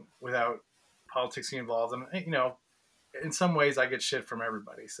anything without politics being involved. And, in some ways I get shit from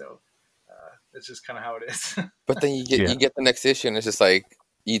everybody. So, it's just kind of how it is. But then you Yeah. get the next issue, and it's just like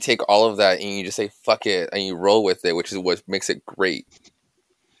you take all of that and you just say fuck it, and you roll with it, which is what makes it great.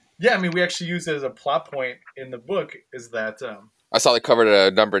 Yeah, I mean, we actually use it as a plot point in the book. Is that I saw it covered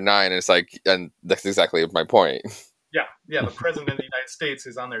at number 9, and it's like, and that's exactly my point. yeah, the president of the United States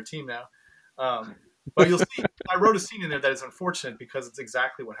is on their team now. But you'll see, I wrote a scene in there that is unfortunate because it's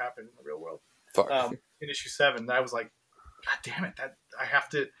exactly what happened in the real world. Fuck. In issue 7, I was like, God damn it, that I have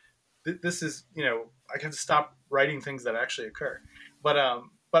to. This is, I have to stop writing things that actually occur. But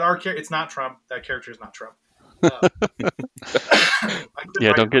our character, it's not Trump. That character is not Trump.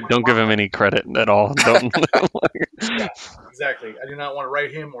 Yeah, don't give him any credit at all. Don't. Yeah, exactly. I do not want to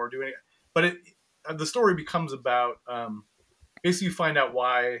write him or do any. But the story becomes about basically you find out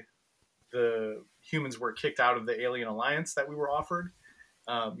why the humans were kicked out of the alien alliance that we were offered.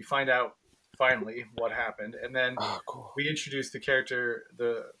 You find out finally what happened, and then Cool. we introduce the character.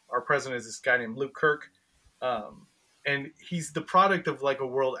 Our president is this guy named Luke Kirk, and he's the product of like a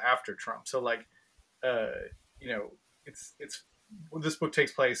world after Trump. So like, it's this book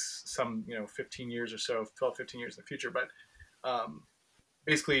takes place some 15 years or so, 12, 15 years in the future, but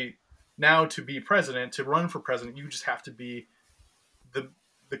basically now to be president, to run for president, you just have to be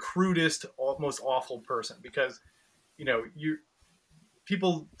the crudest, most awful person because you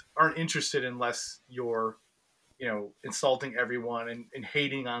people aren't interested unless you're insulting everyone and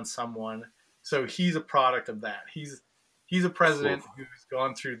hating on someone. So he's a product of that. He's a president who's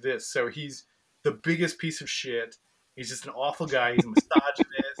gone through this. So he's the biggest piece of shit. He's just an awful guy. He's a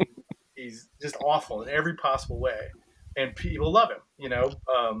misogynist. He's just awful in every possible way, and people love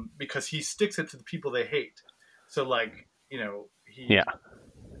him, because he sticks it to the people they hate. So like, Yeah.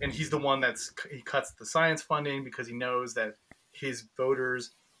 he's the one he cuts the science funding because he knows that his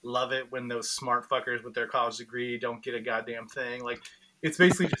voters love it when those smart fuckers with their college degree don't get a goddamn thing. Like, it's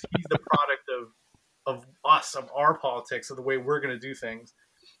basically just he's the product of us, of our politics, of the way we're going to do things,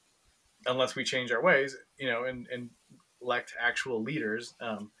 unless we change our ways, and elect actual leaders,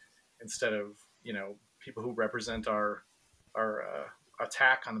 instead of people who represent our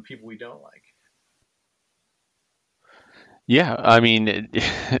attack on the people we don't like. Yeah, I mean,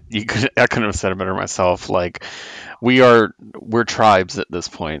 I couldn't have said it better myself. Like, we're tribes at this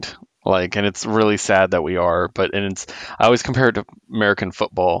point. Like, and it's really sad that we are, but and it's I always compare it to American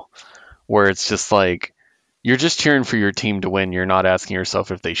football, where it's just like you're just cheering for your team to win. You're not asking yourself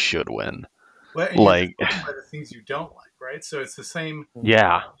if they should win. Well, and you're Like, defined by the things you don't like, right? So it's the same,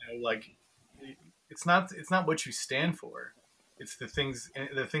 yeah, like, it's not what you stand for. It's the things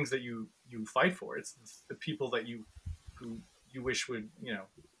that you fight for. It's the people that who you wish would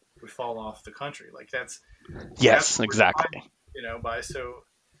fall off the country. Like, that's yes, what we're defined, exactly. by. So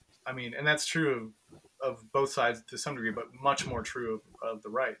I mean, and that's true of both sides to some degree, but much more true of the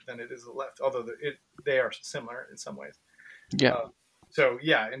right than it is the left. Although they are similar in some ways. Yeah, Uh, so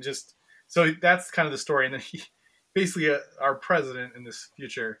yeah, and just so that's kind of the story. And then he basically, our president in this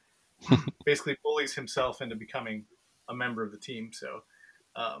future, basically bullies himself into becoming a member of the team. So,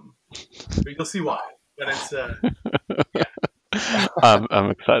 but you'll see why. But it's yeah. I'm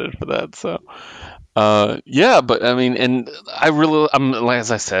excited for that. So. Yeah, but I mean, and like,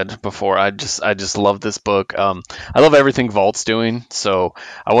 as I said before, I just love this book. I love everything Vault's doing. So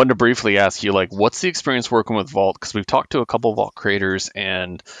I wanted to briefly ask you, like, what's the experience working with Vault? Because we've talked to a couple Vault creators,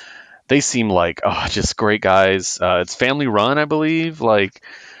 and they seem like, just great guys. It's family run, I believe. Like,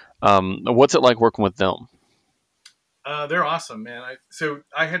 what's it like working with them? They're awesome, man. So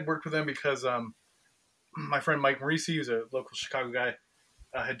I had worked with them because my friend Mike Morisi, who's a local Chicago guy,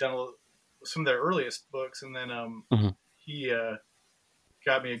 had done some of their earliest books, and then Hmm. he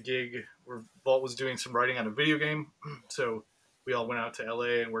got me a gig where Vault was doing some writing on a video game. So we all went out to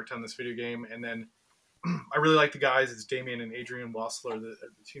LA and worked on this video game, and then I really like the guys. It's Damien and Adrian Wassler, the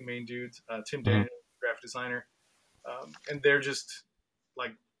two main dudes. Tim Hmm. Daniel, graphic designer, and they're just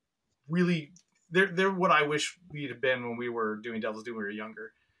like really they're what I wish we'd have been when we were doing Devil's Due when we were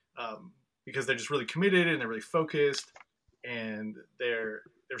younger, um, because they're just really committed and they're really focused, and they're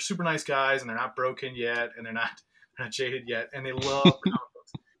super nice guys, and they're not broken yet, and they're not jaded yet, and they love comic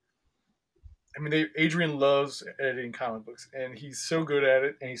books. I mean, Adrian loves editing comic books, and he's so good at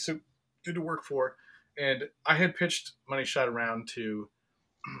it, and he's so good to work for. And I had pitched Money Shot around to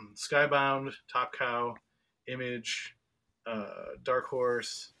Skybound, Top Cow, Image, Dark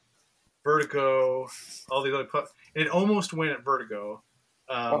Horse, Vertigo, all these other and it almost went at Vertigo.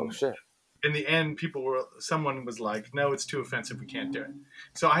 Oh Um, shit! in the end, someone was like, "No, it's too offensive. We can't do it."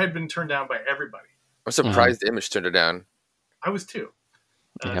 So I had been turned down by everybody. I'm Hmm. surprised the Image turned it down. I was too.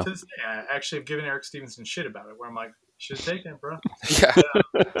 Yeah. To this day, I actually have given Eric Stevenson shit about it, where I'm like, "Should have taken it, bro." Yeah.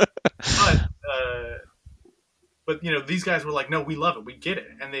 But uh, these guys were like, "No, we love it. We get it."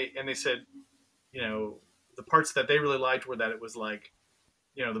 And they said, the parts that they really liked were that it was like,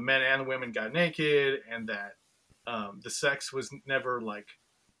 the men and the women got naked, and that the sex was never like,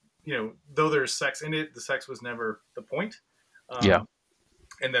 though there's sex in it, the sex was never the point, Yeah. um,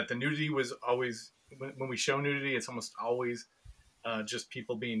 and that the nudity was always, when we show nudity, it's almost always just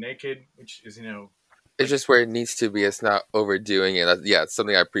people being naked, which is, It's like, just where it needs to be. It's not overdoing it. Yeah, it's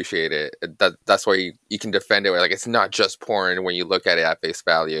something I appreciate it. That's why you can defend it. Where, like, it's not just porn when you look at it at face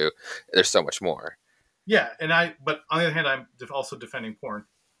value. There's so much more. yeah. But on the other hand, I'm also defending porn.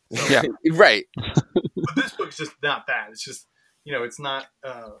 So, Yeah. Right. but this book's just not that. It's just, it's not,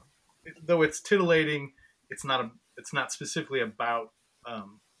 though it's titillating. It's not specifically about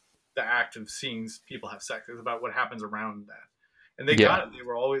the act of seeing people have sex. It's about what happens around that. And they Yeah. got it.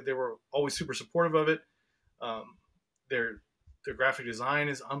 They were always super supportive of it. Um, their their graphic design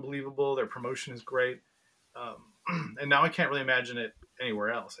is unbelievable. Their promotion is great. And now I can't really imagine it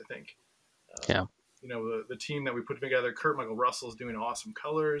anywhere else. I think, um, Yeah. the team that we put together. Kurt Michael Russell's doing awesome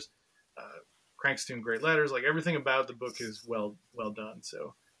colors. Uh, Crank's doing great letters. Like, everything about the book is well done.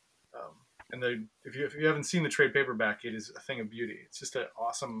 So, um, and if you haven't seen the trade paperback, it is a thing of beauty. It's just an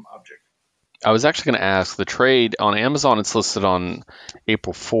awesome object. I was actually going to ask the trade on Amazon. It's listed on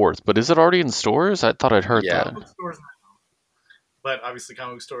April 4th, but is it already in stores? I thought I'd heard Yeah. that. Comic book stores, but obviously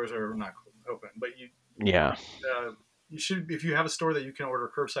comic book stores are not open. But Yeah. you should, if you have a store that you can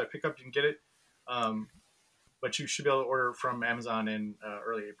order curbside pickup, you can get it. Um, but you should be able to order from Amazon in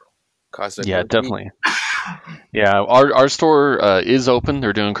early April. Cosmic Yeah, Monkey. definitely. Yeah, our store is open.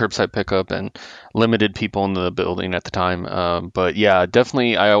 They're doing curbside pickup and limited people in the building at the time. But yeah,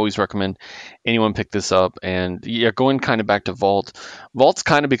 definitely, I always recommend anyone pick this up. And yeah, going kind of back to Vault, Vault's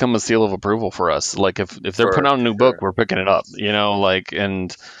kind of become a seal of approval for us. Like if they're putting For out a new book, sure. we're picking it up. Like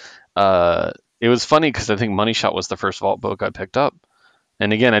and uh, it was funny because I think Money Shot was the first Vault book I picked up.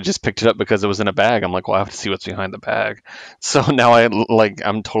 And again, I just picked it up because it was in a bag. I'm like, well, I have to see what's behind the bag. So now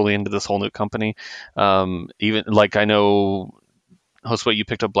I'm totally into this whole new company. Even like I know, Josue, you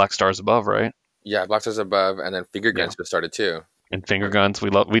picked up Black Stars Above, right? Yeah, Boxers Above, and then Finger Yeah. Guns just started too. And Finger Guns,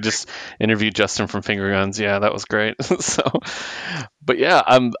 we just interviewed Justin from Finger Guns. Yeah, that was great. So, but yeah,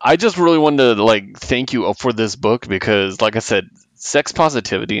 I just really wanted to like thank you for this book because, like I said, sex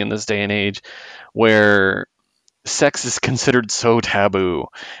positivity in this day and age, where sex is considered so taboo.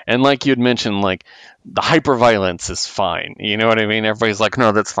 And like you'd mentioned, like the hyperviolence is fine. You know what I mean? Everybody's like,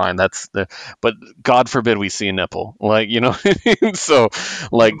 no, that's fine. That's the, but God forbid we see a nipple. Like, you know what I mean? So,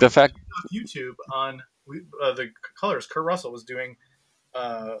 When like we the fact, off YouTube on the colors, Kurt Russell was doing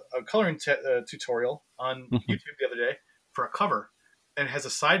a coloring tutorial on YouTube the other day for a cover, and it has a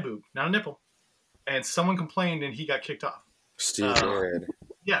side boob, not a nipple. And someone complained, and he got kicked off. Stupid.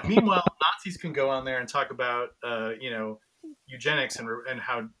 Yeah. Meanwhile, Nazis can go on there and talk about, eugenics and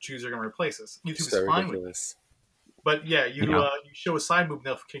how Jews are going to replace us. YouTube is So fine with it. ridiculous. But yeah, yeah, you show a side move,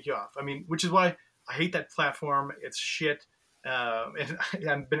 they'll kick you off. I mean, which is why I hate that platform. It's shit. And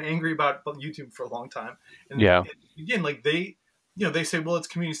I've been angry about YouTube for a long time. yeah, And again, like they say, well, it's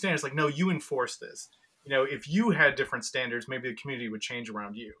community standards. Like, no, you enforce this. If you had different standards, maybe the community would change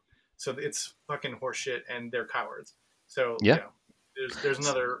around you. So it's fucking horseshit, and they're cowards. So yeah. there's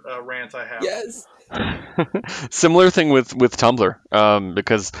another rant I have. Yes. Similar thing with Tumblr,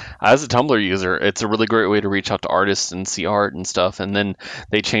 because as a Tumblr user, it's a really great way to reach out to artists and see art and stuff. And then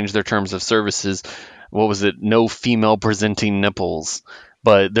they changed their terms of services. What was it? No female presenting nipples.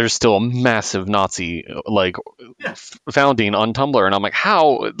 But there's still a massive Nazi like Yeah, founding on Tumblr, and I'm like,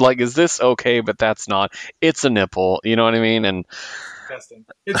 how? Like, is this okay? But that's not. It's a nipple. You know what I mean? And disgusting.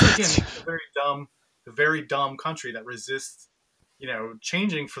 It's again a very dumb country that resists,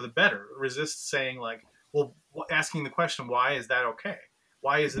 changing for the better. Resists saying like, well, asking the question, why is that okay?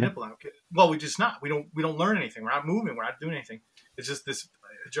 Why is the yeah, nipple okay? Well, we just not. We don't learn anything. We're not moving. We're not doing anything. It's just this.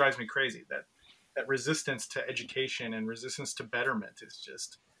 It drives me crazy that resistance to education and resistance to betterment is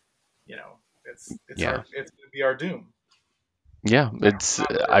just, yeah. it's gonna be our doom. Yeah, We're it's.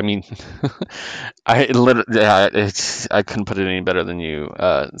 not ready. I mean, I literally, yeah, it's. I couldn't put it any better than you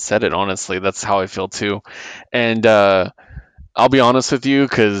said it. Honestly, that's how I feel too. And I'll be honest with you,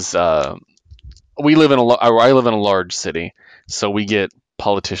 because we live in or I live in a large city, so we get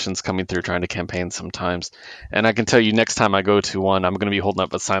politicians coming through trying to campaign sometimes. And I can tell you, next time I go to one, I'm going to be holding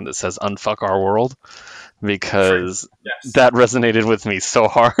up a sign that says "Unfuck our world," Afraid. because Yes. that resonated with me so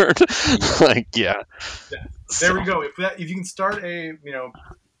hard. Yeah. Like, yeah. Yeah. There So, we go. If you can start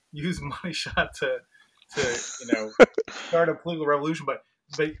use Money Shot to start a political revolution, but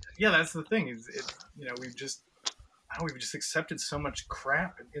yeah, that's the thing is we've just accepted so much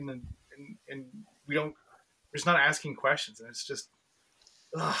crap and we don't we're just not asking questions, and it's just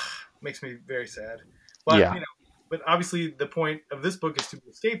ugh, makes me very sad. But yeah. but obviously the point of this book is to be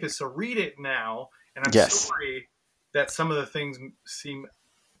escapist, so read it now. And I'm Yes. sorry that some of the things seem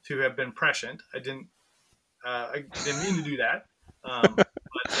to have been prescient. I didn't mean to do that.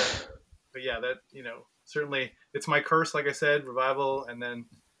 But yeah, that certainly it's my curse. Like I said, revival, and then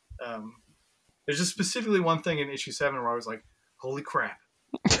um, there's just specifically one thing in issue 7 where I was like, "Holy crap,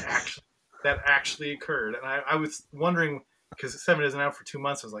 that actually occurred." And I was wondering because 7 isn't out for 2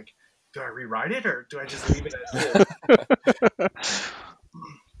 months. I was like, "Do I rewrite it or do I just leave it as is?"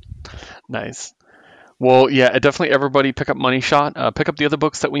 Nice. Well, yeah, definitely. Everybody, pick up Money Shot. Pick up the other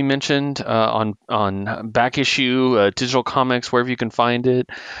books that we mentioned on back issue, digital comics, wherever you can find it.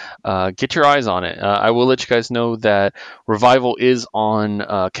 Get your eyes on it. I will let you guys know that Revival is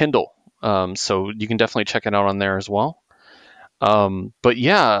on Kindle, so you can definitely check it out on there as well. But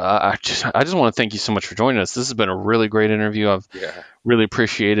yeah, I just want to thank you so much for joining us. This has been a really great interview. I've Yeah. really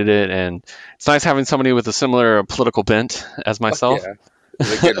appreciated it, and it's nice having somebody with a similar political bent as Fuck myself. yeah.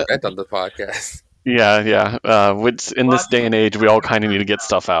 It's a good bet on the podcast. Yeah, yeah. Which in Well, this day and age, we all kind of need to get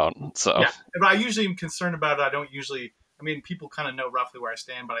stuff out. So yeah, but I usually am concerned about it. I don't usually. I mean, people kind of know roughly where I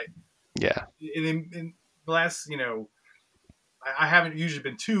stand, but yeah, in the last, I haven't usually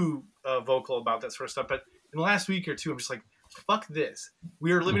been too vocal about that sort of stuff. But in the last week or two, I'm just like, fuck this.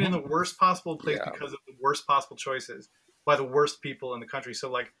 We are living in hmm, the worst possible place Yeah. because of the worst possible choices by the worst people in the country. So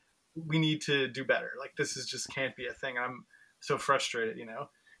like, we need to do better. Like this is just can't be a thing. I'm so frustrated, and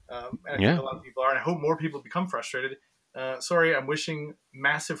I think Yeah. a lot of people are, and I hope more people become frustrated. Sorry, I'm wishing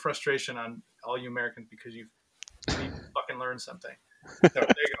massive frustration on all you Americans because you need to fucking learn something. So there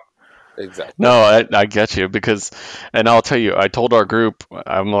you Exactly. No, I get you because, and I'll tell you, I told our group,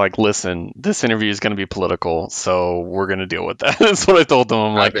 I'm like, listen, this interview is going to be political, so we're going to deal with that. That's what I told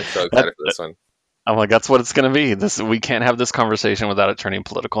them. I've been so That, excited for this one. I'm like, that's what it's going to be. This we can't have this conversation without it turning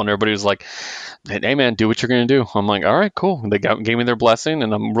political. And everybody was like, hey man, do what you're going to do. I'm like, all right, cool. Gave me their blessing,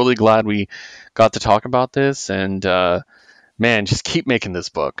 and I'm really glad we got to talk about this. And man, just keep making this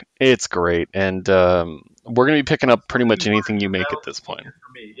book. It's great, and we're going to be picking up pretty something much you anything learn, you make at that'll this be point. easier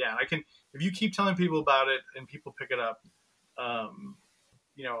for me. Yeah, I can. If you keep telling people about it and people pick it up, um,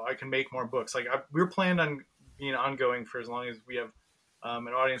 I can make more books. Like we're planned on being ongoing for as long as we have an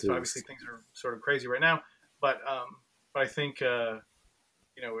audience. But obviously, Please. things are sort of crazy right now. But I think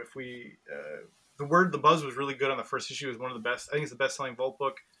if we the buzz was really good on the first issue. It was one of the best. I think it's the best selling Vault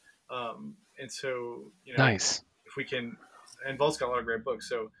book. And so Nice. if we can, and Vault's got a lot of great books.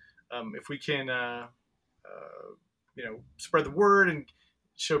 So if we can spread the word and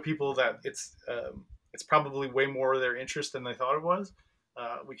show people that it's probably way more of their interest than they thought it was.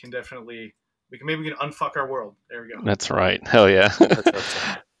 We can definitely we can unfuck our world. There we go. That's right. Hell yeah. Let's hope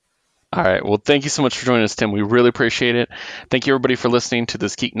so. All right. Well, thank you so much for joining us, Tim. We really appreciate it. Thank you, everybody, for listening to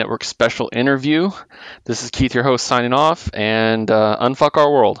this Geek Network special interview. This is Keith, your host, signing off, and unfuck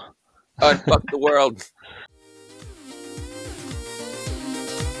our world. Unfuck the world.